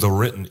know the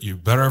written. You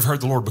better have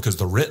heard the Lord, because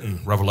the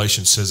written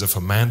revelation says if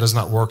a man does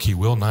not work, he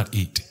will not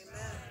eat.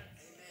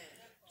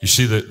 You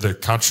see the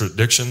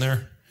contradiction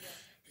there?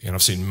 And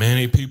I've seen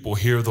many people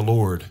hear the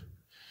Lord.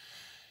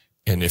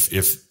 And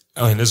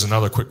and there's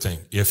another quick thing.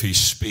 If he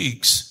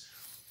speaks,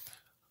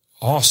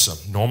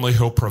 awesome. Normally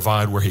he'll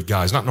provide where he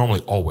guides. Not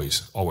normally,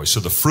 always. So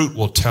the fruit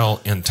will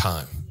tell in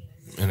time.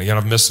 And again,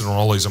 I've missed it on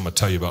all these I'm going to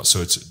tell you about.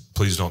 So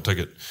please don't take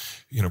it,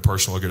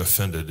 personal or get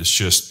offended. It's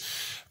just,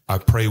 I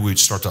pray we'd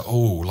start to,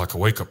 like a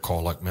wake up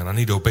call. Like, man, I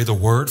need to obey the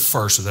word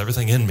first with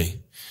everything in me.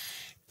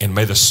 And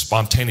may the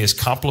spontaneous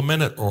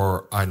complement it,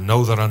 or I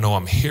know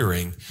I'm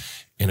hearing,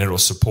 and it'll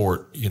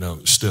support,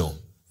 still.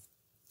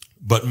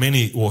 But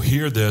many will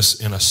hear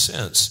this in a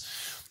sense,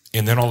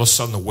 and then all of a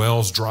sudden the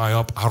wells dry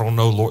up. I don't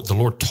know, Lord, the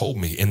Lord told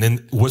me. And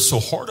then what's so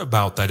hard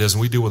about that is,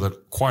 and we deal with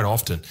it quite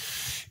often,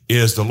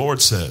 is the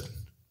Lord said.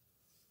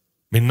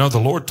 No, the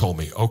Lord told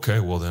me.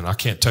 Okay, well then I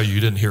can't tell you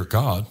didn't hear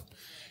God.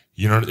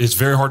 It's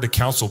very hard to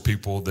counsel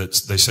people that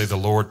they say the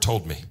Lord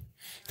told me.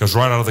 Because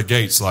right out of the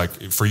gates, like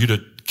for you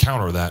to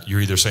counter that,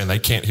 you're either saying they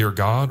can't hear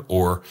God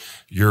or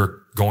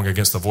you're going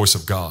against the voice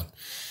of God.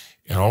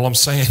 And all I'm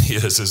saying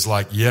is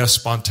like, yes,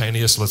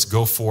 spontaneous, let's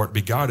go for it,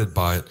 be guided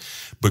by it,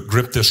 but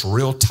grip this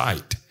real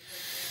tight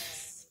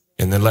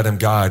and then let him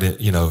guide it,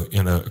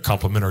 in a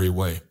complimentary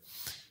way.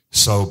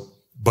 So,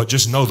 but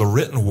just know the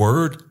written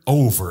word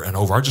over and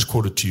over. I just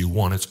quoted to you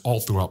one. It's all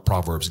throughout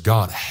Proverbs.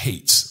 God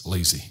hates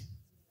lazy.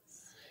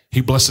 He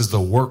blesses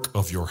the work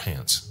of your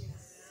hands.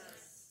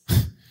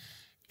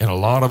 And a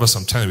lot of us,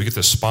 I'm telling you, we get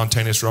this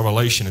spontaneous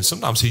revelation, and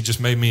sometimes he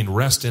just may mean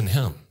rest in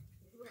him.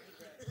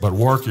 But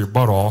work your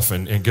butt off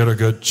and get a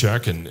good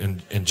check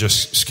and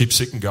just keep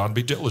seeking God and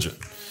be diligent.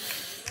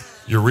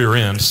 Your rear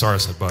end, sorry I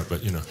said butt,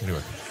 but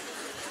anyway.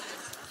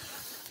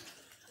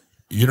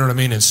 You know what I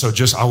mean? And so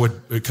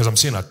because I'm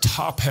seeing a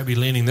top-heavy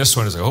leaning, this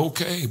one is like,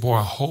 okay, boy,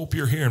 I hope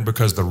you're hearing,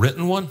 because the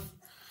written one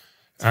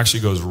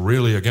actually goes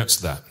really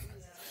against that.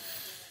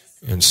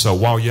 And so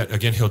while yet,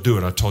 again, he'll do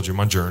it. I told you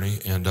my journey,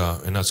 and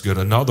that's good.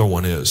 Another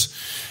one is,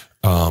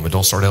 and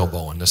don't start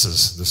elbowing. This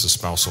is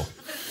spousal.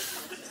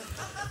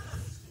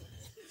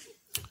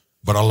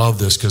 But I love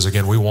this because,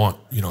 again, we want,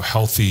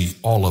 healthy,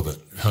 all of it.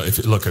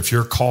 If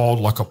you're called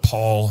like a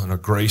Paul and a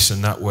Grace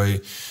in that way,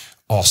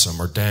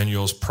 awesome. Or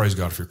Daniel's, praise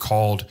God. If you're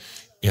called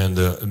in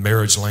the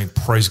marriage lane,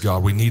 praise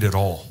God. We need it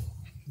all.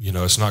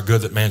 It's not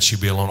good that man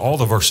should be alone. All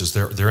the verses,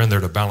 they're in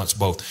there to balance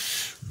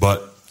both.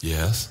 But,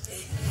 yes.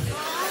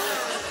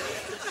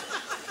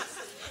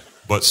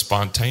 But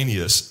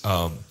spontaneous,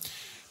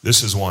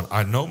 this is one.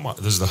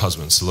 This is the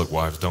husband, so look,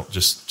 wives, don't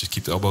just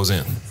keep the elbows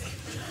in.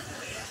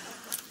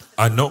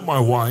 I know my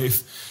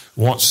wife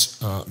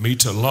wants me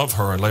to love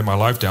her and lay my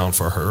life down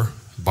for her.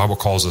 The Bible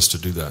calls us to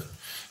do that,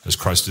 as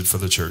Christ did for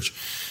the church.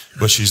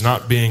 But she's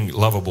not being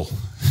lovable.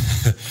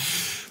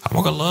 I'm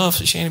not going to love,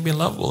 so she ain't being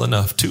lovable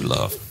enough to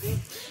love.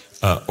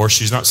 Or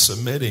she's not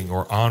submitting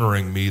or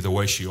honoring me the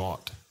way she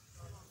ought.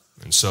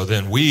 And so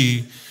then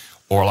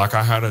or like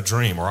I had a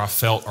dream, or I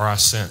felt, or I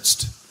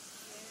sensed.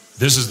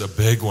 This is the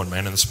big one,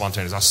 man, in the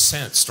spontaneous. I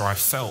sensed or I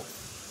felt.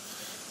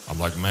 I'm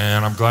like,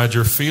 man, I'm glad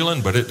you're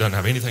feeling, but it doesn't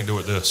have anything to do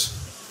with this.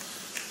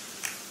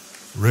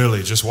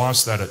 Really, just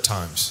watch that at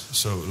times.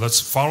 So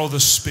let's follow the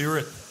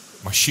Spirit.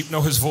 My sheep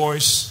know his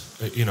voice,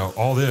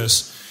 all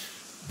this.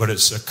 But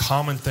it's a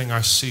common thing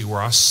I see where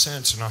I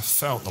sense and I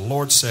felt, the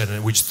Lord said,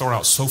 and we just throw it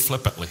out so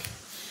flippantly.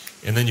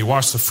 And then you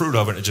watch the fruit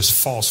of it, and it just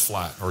falls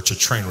flat, or it's a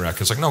train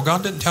wreck. It's like, no,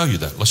 God didn't tell you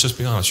that. Let's just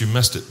be honest. You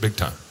missed it big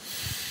time,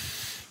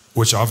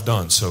 which I've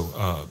done.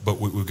 So, but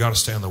we've got to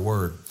stay on the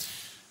Word.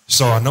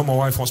 So I know my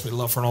wife wants me to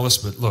love her and all this,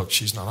 but look,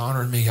 she's not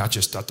honoring me. I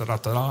just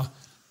da-da-da-da-da.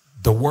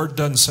 The Word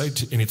doesn't say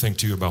anything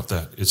to you about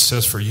that. It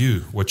says for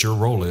you what your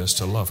role is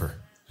to love her.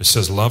 It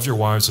says, love your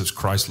wives as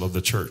Christ loved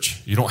the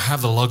church. You don't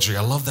have the luxury.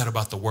 I love that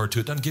about the Word,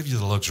 too. It doesn't give you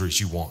the luxuries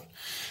you want.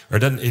 Or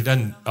it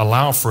doesn't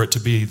allow for it to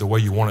be the way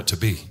you want it to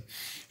be.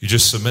 You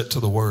just submit to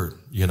the Word,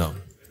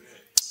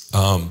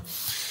 Now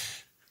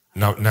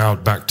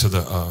back to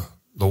the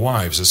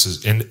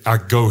wives. And I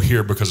go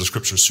here because the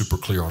Scripture is super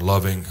clear on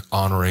loving,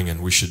 honoring,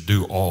 and we should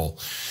do all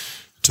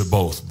to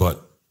both. But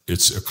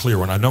it's a clear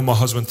one. I know my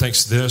husband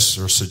thinks this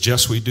or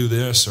suggests we do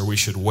this or we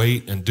should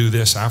wait and do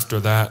this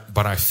after that,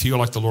 but I feel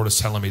like the Lord is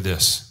telling me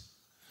this.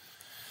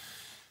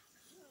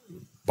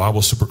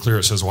 Bible's super clear.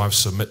 It says, wives,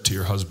 submit to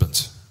your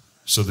husbands.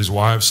 So these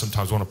wives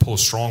sometimes want to pull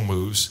strong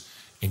moves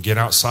and get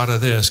outside of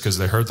this because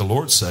they heard the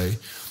Lord say.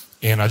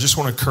 And I just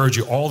want to encourage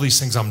you, all these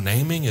things I'm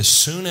naming, as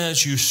soon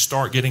as you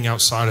start getting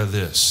outside of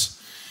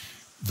this,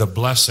 the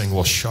blessing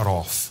will shut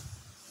off.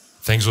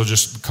 Things will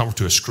just come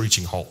to a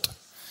screeching halt.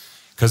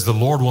 Because the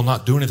Lord will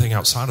not do anything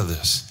outside of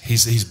this.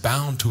 He's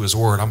bound to his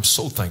word. I'm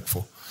so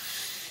thankful.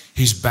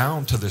 He's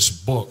bound to this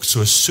book.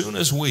 So as soon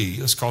as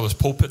let's call this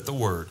pulpit the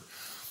word,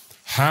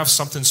 have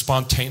something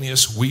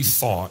spontaneous we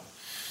thought,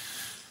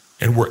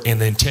 and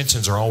the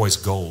intentions are always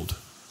gold.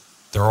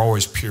 They're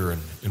always pure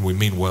and we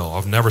mean well.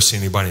 I've never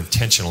seen anybody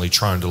intentionally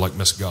trying to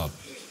miss God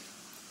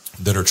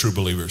that are true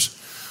believers.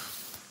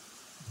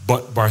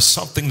 But by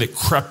something that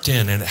crept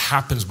in, and it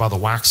happens by the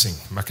waxing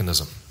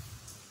mechanism.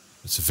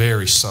 It's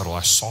very subtle.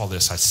 I saw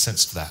this. I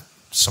sensed that.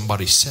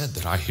 Somebody said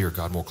that I hear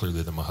God more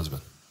clearly than my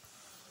husband.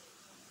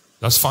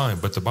 That's fine,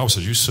 but the Bible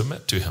says you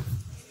submit to him.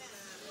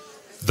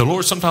 The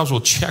Lord sometimes will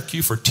check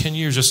you for 10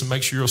 years just to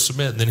make sure you'll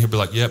submit, and then he'll be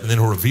like, yep, and then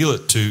he'll reveal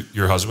it to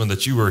your husband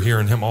that you were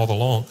hearing him all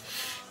along,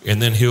 and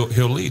then he'll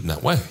lead in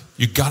that way.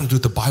 You got to do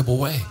it the Bible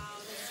way.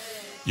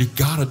 You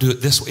got to do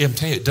it this way. I'm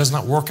telling you, it does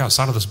not work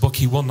outside of this book.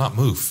 He will not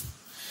move.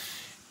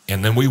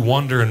 And then we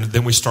wonder, and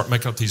then we start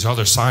making up these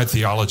other side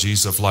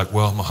theologies of my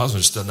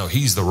husband just doesn't know.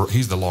 He's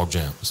the log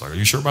jam. It's like, are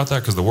you sure about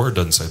that? Because the word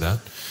doesn't say that.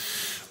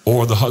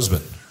 Or the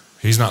husband,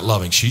 he's not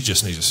loving. She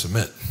just needs to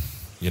submit.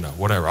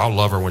 Whatever. I'll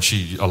love her when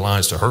she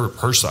aligns to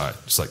her side.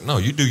 It's like, no,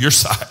 you do your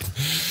side.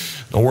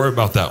 Don't worry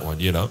about that one,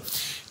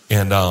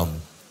 And,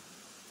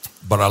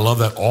 but I love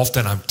that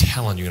often I'm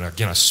telling you, and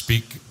again, I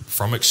speak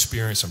from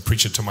experience and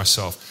preach it to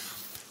myself.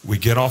 We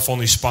get off on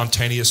these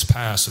spontaneous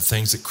paths of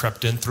things that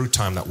crept in through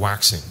time, that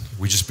waxing.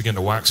 We just begin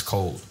to wax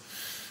cold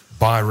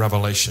by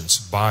revelations,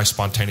 by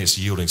spontaneous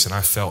yieldings. And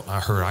I felt, I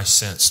heard, I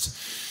sensed.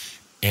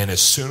 And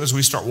as soon as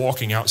we start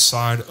walking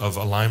outside of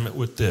alignment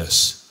with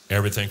this,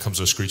 everything comes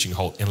to a screeching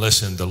halt. And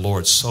listen, the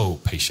Lord's so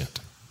patient.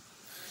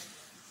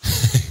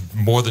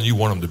 More than you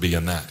want him to be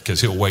in that,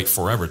 because he'll wait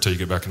forever till you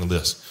get back into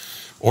this.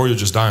 Or you'll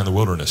just die in the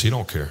wilderness. He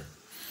don't care.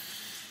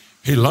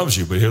 He loves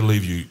you, but he'll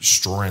leave you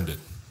stranded.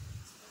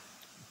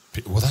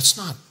 Well, that's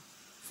not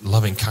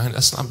loving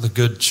kindness. That's not the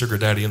good sugar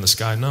daddy in the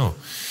sky. No.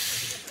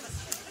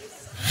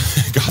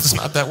 God's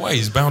not that way.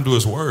 He's bound to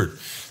his word.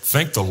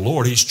 Thank the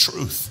Lord. He's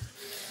truth.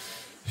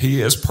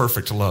 He is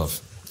perfect love.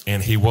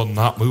 And he will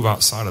not move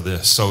outside of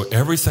this. So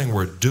everything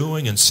we're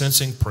doing and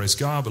sensing, praise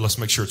God, but let's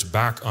make sure it's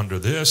back under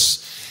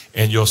this.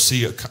 And you'll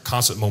see a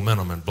constant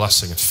momentum and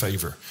blessing and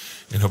favor.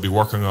 And he'll be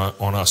working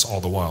on us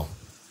all the while.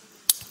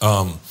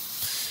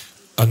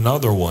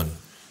 Another one.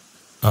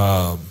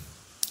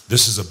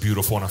 This is a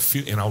beautiful one.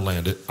 And I'll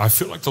land it. I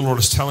feel like the Lord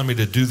is telling me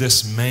to do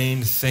this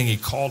main thing he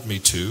called me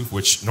to,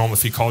 which normally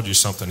if he called you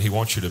something, he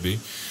wants you to be.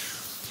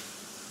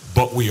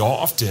 But we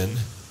often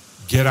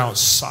get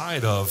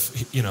outside of,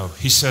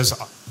 he says,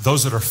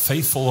 those that are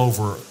faithful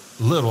over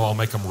little, I'll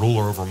make them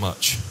ruler over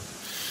much.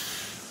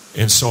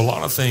 And so a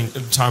lot of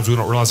times we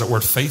don't realize that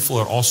word faithful,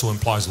 it also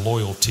implies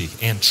loyalty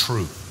and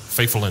true.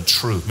 Faithful and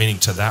true, meaning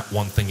to that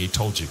one thing he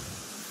told you.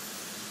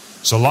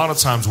 So a lot of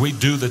times we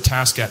do the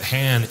task at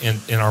hand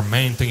in our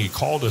main thing he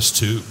called us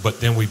to, but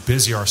then we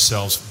busy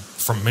ourselves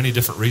from many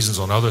different reasons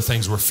on other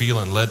things we're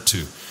feeling led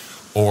to.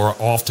 or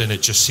often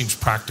it just seems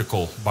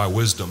practical by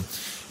wisdom.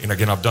 And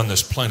again, I've done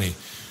this plenty.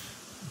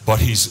 But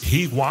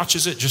he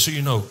watches it, just so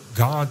you know,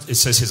 God, it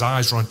says his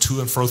eyes run to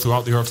and fro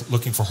throughout the earth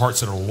looking for hearts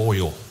that are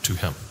loyal to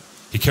him.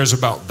 He cares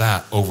about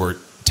that over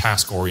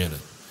task-oriented.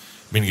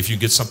 Meaning if you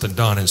get something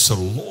done and so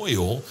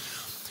loyal,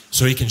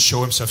 so he can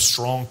show himself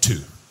strong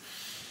too.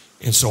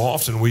 And so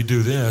often we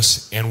do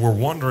this and we're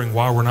wondering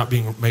why we're not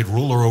being made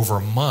ruler over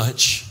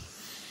much,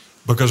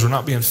 because we're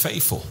not being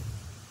faithful.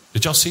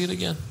 Did y'all see it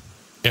again?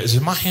 Is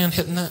it my hand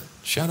hitting that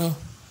shadow?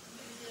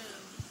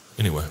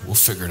 Anyway, we'll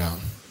figure it out.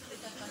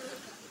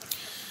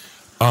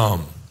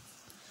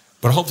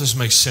 But I hope this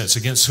makes sense.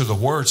 Again, so the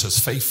word says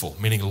faithful,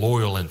 meaning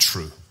loyal and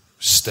true,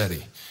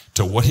 steady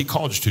to what he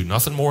called you to.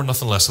 Nothing more,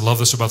 nothing less. I love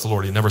this about the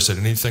Lord. He never said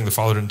anything the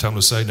Father didn't tell him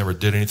to say, never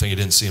did anything he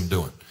didn't see him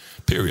doing.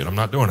 Period. I'm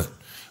not doing it.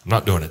 I'm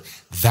not doing it.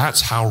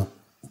 That's how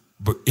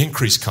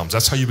increase comes.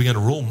 That's how you begin to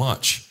rule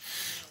much.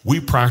 We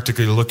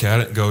practically look at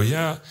it and go,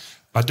 yeah,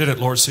 I did it,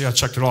 Lord. See, I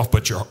checked it off.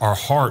 But our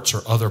hearts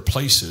are other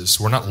places.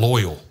 We're not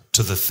loyal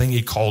to the thing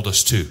he called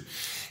us to.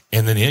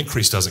 And then the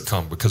increase doesn't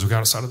come because we got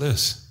outside of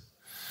this.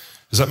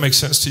 Does that make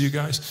sense to you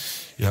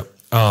guys? Yeah.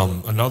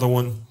 Another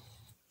one.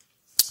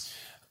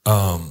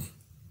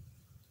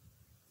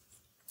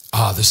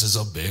 This is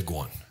a big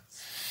one.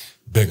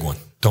 Big one.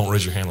 Don't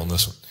raise your hand on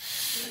this one.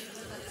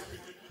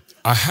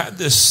 I had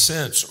this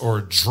sense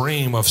or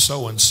dream of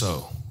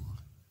so-and-so.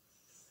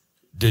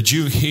 Did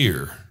you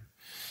hear?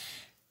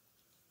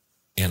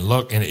 And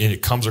look, and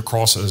it comes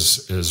across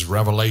as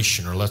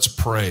revelation or let's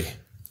pray.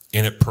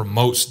 And it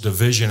promotes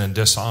division and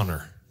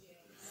dishonor.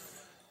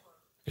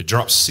 It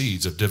drops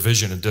seeds of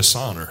division and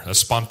dishonor. That's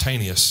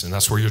spontaneous, and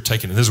that's where you're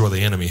taking it. This is where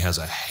the enemy has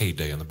a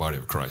heyday in the body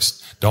of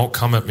Christ. Don't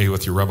come at me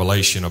with your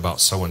revelation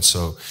about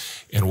so-and-so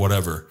and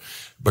whatever,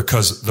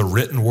 because the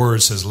written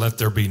word says, let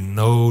there be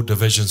no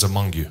divisions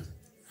among you.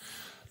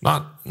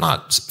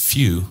 Not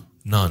few,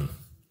 none.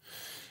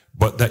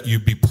 But that you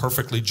be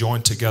perfectly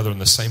joined together in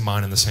the same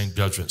mind and the same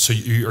judgment. So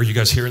are you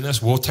guys hearing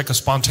this? We'll take a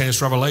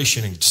spontaneous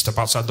revelation and step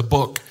outside the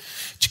book.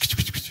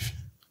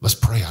 Let's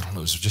pray. I don't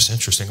know. It's just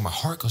interesting. My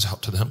heart goes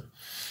out to them.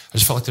 I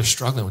just felt like they're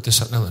struggling with this,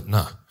 that, and the other.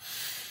 No.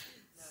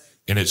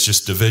 And it's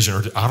just division.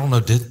 Or I don't know,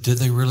 did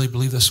they really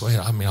believe this way?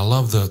 I mean, I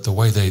love the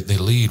way they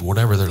lead,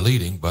 whatever they're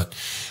leading, but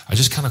I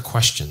just kind of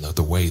question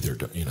the way they're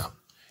doing, you know.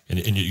 And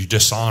you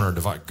dishonor,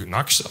 divide,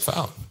 knock yourself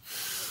out.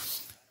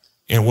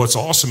 And what's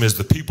awesome is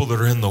the people that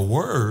are in the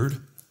Word,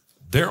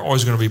 they're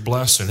always going to be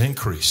blessed and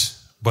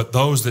increase. But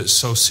those that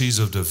sow seeds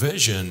of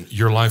division,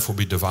 your life will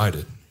be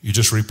divided. You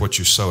just reap what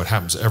you sow. It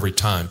happens every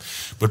time.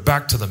 But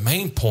back to the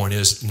main point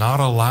is not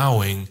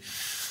allowing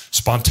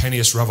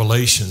spontaneous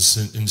revelations.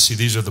 And see,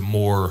 these are the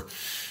more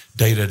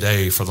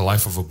day-to-day for the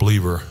life of a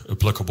believer,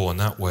 applicable in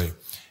that way.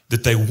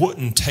 That they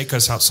wouldn't take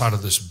us outside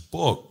of this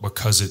book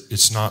because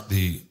it's not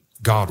the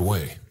God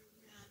way.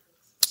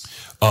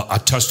 I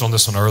touched on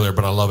this one earlier,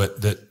 but I love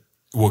it, that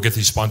we'll get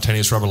these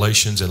spontaneous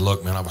revelations and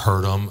look, man, I've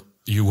heard them.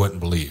 You wouldn't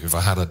believe if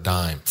I had a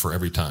dime for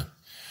every time.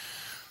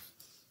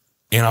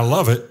 And I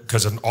love it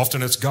because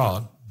often it's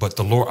God, but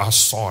the Lord, I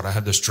saw it. I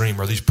had this dream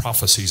or these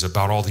prophecies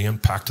about all the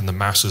impact in the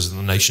masses and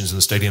the nations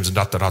and the stadiums and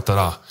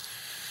da-da-da-da-da.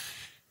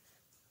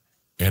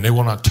 And they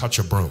will not touch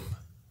a broom,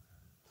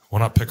 will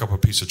not pick up a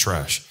piece of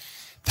trash.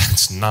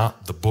 That's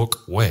not the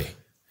book way.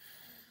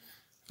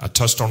 I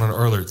touched on it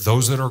earlier.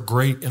 Those that are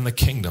great in the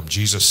kingdom,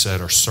 Jesus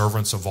said, are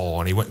servants of all.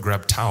 And he went and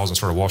grabbed towels and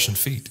started washing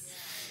feet.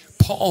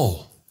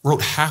 Paul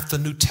wrote half the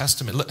New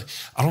Testament.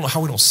 I don't know how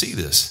we don't see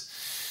this.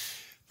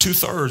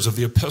 2/3 of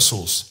the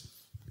epistles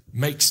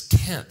makes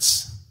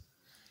tents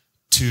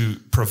to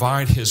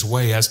provide his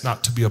way as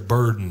not to be a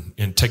burden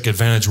and take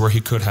advantage where he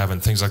could have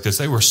and things like this.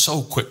 They were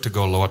so quick to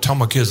go low. I tell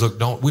my kids,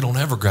 look, we don't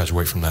ever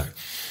graduate from that.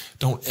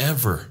 Don't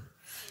ever.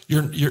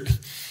 You're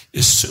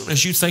as soon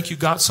as you think you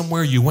got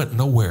somewhere, you went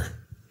nowhere.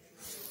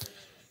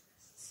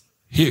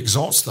 He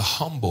exalts the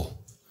humble.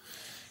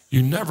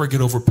 You never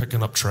get over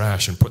picking up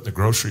trash and putting the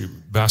grocery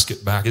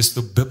basket back. It's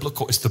the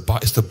biblical, it's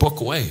the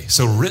book way.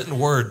 So written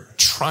word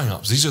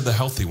triumphs. These are the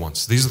healthy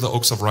ones. These are the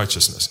oaks of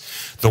righteousness.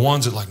 The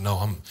ones that no,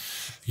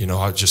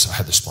 I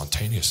had the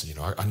spontaneous,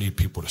 I need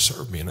people to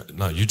serve me. And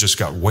no, you just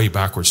got way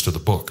backwards to the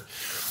book.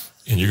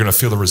 And you're going to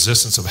feel the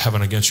resistance of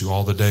heaven against you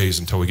all the days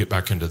until we get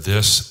back into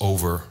this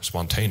over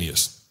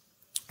spontaneous.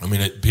 I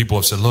mean, people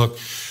have said, look,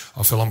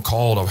 I feel I'm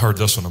called. I've heard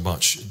this one a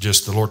bunch.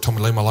 Just the Lord told me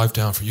to lay my life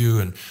down for you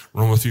and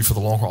run with you for the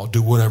long haul. I'll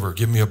do whatever.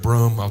 Give me a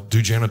broom. I'll do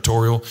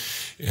janitorial.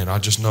 And I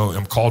just know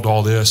I'm called to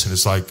all this. And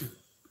it's like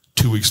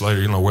 2 weeks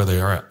later, you don't know where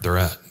they're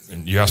at.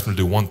 And you ask them to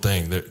do one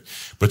thing.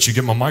 But you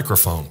give them a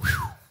microphone.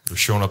 They're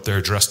showing up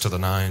there dressed to the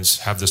nines,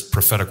 have this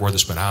prophetic word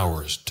that's been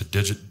hours to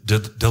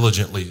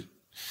diligently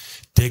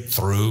dig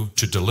through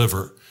to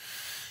deliver.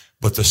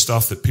 But the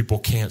stuff that people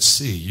can't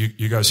see,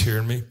 you guys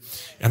hearing me?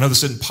 I know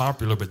this isn't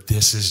popular, but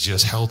this is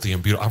just healthy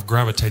and beautiful. I'm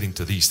gravitating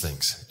to these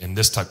things in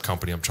this type of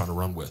company I'm trying to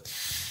run with.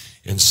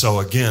 And so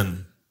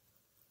again,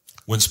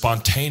 when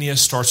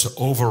spontaneous starts to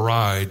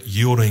override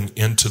yielding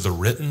into the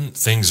written,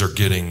 things are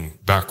getting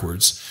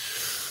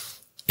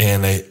backwards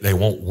and they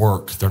won't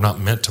work. They're not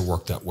meant to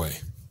work that way.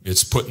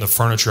 It's putting the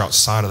furniture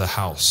outside of the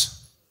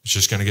house. It's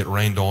just going to get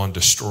rained on,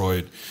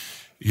 destroyed.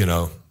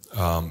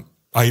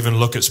 I even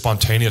look at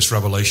spontaneous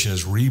revelation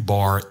as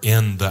rebar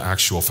in the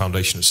actual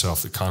foundation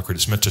itself, the concrete.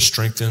 It's meant to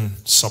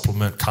strengthen,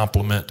 supplement,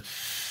 complement,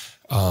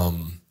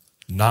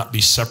 not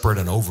be separate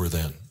and over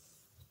then.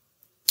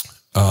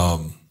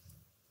 I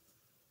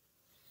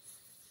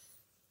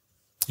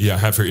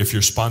have here, if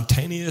your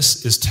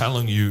spontaneous is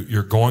telling you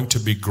you're going to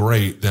be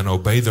great, then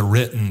obey the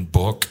written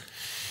book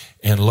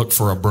and look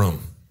for a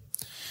broom.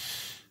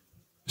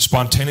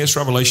 Spontaneous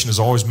revelation is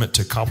always meant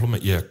to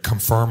complement,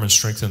 confirm and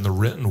strengthen the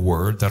written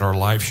word that our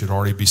life should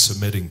already be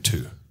submitting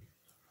to.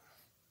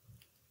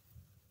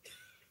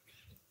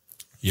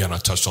 And I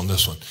touched on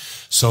this one.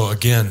 So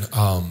again,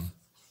 I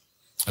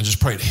just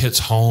pray it hits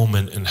home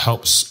and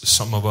helps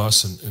some of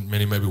us, and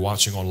many may be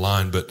watching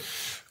online, but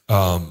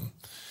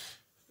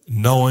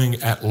knowing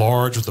at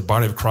large with the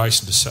body of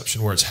Christ and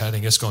deception where it's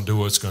heading, it's going to do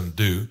what it's going to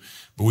do.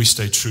 But we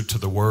stay true to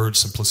the word,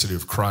 simplicity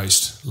of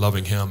Christ,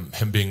 loving him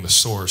being the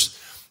source.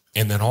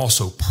 And then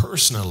also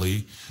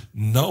personally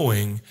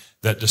knowing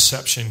that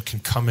deception can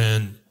come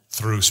in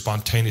through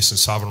spontaneous and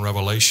sovereign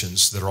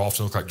revelations that are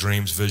often look like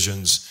dreams,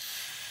 visions,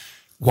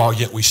 while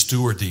yet we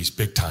steward these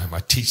big time. I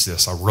teach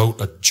this. I wrote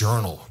a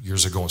journal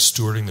years ago on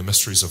stewarding the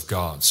mysteries of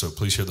God. So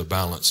please hear the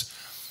balance.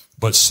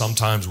 But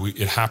sometimes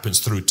it happens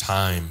through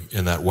time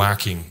in that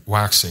waxing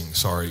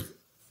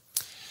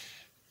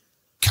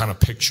kind of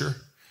picture,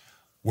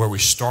 where we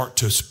start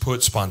to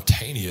put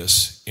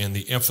spontaneous and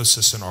the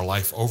emphasis in our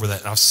life over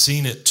that. And I've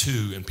seen it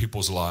too in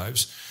people's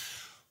lives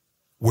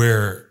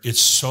where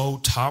it's so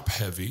top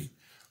heavy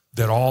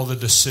that all the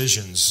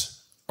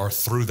decisions are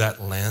through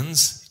that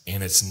lens,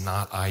 and it's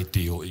not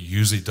ideal. It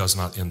usually does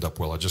not end up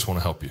well. I just want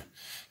to help you.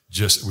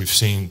 We've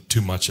seen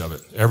too much of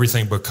it.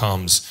 Everything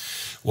becomes,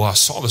 well, I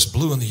saw this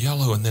blue and the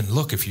yellow, and then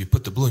look, if you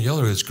put the blue and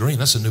yellow, it's green.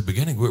 That's a new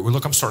beginning.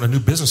 Look, I'm starting a new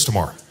business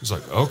tomorrow. It's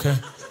like, okay,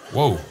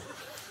 whoa.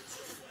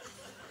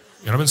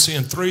 And I've been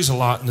seeing threes a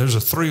lot, and there's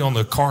a 3 on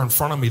the car in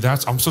front of me.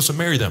 I'm supposed to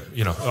marry them.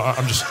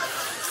 I'm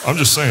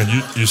just saying,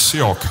 you see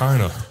all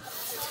kind of.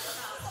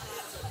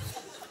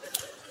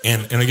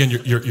 And again,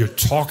 you're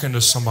talking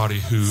to somebody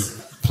who,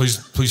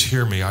 please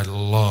hear me. I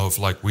love,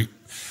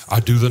 I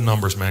do the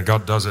numbers, man.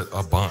 God does it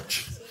a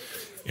bunch.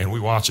 And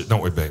we watch it,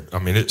 don't we, babe? I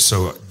mean,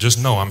 so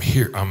just know I'm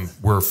here.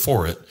 We're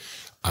for it.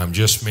 I'm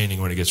just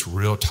meaning when it gets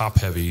real top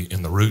heavy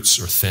and the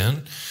roots are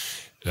thin,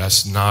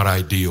 that's not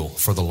ideal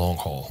for the long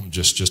haul. I'm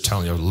just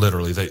telling you,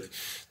 literally,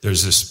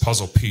 there's this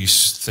puzzle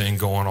piece thing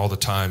going all the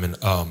time, and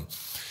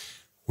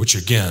which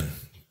again,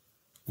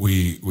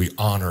 we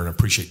honor and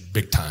appreciate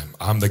big time.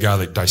 I'm the guy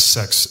that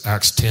dissects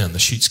Acts 10. The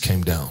sheets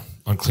came down.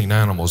 Unclean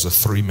animals, the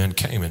 3 men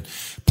came and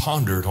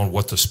pondered on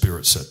what the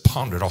Spirit said.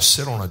 Pondered. I'll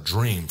sit on a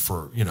dream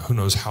for, who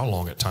knows how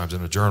long at times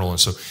in a journal. And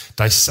so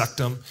dissect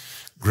them,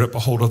 grip a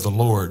hold of the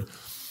Lord.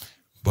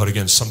 But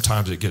again,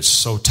 sometimes it gets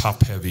so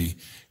top heavy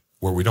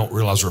where we don't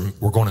realize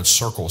we're going in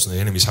circles and the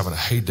enemy's having a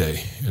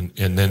heyday.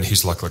 And then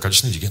he's like, I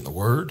just need you to get in the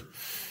Word.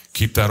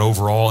 Keep that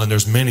overall. And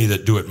there's many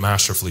that do it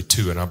masterfully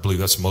too. And I believe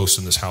that's most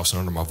in this house and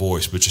under my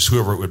voice. But just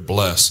whoever it would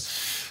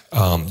bless,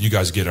 you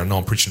guys get it. I know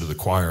I'm preaching to the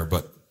choir,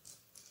 but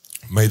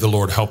may the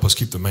Lord help us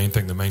keep the main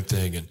thing,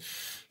 and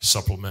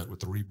supplement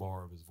with the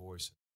rebar of his voice.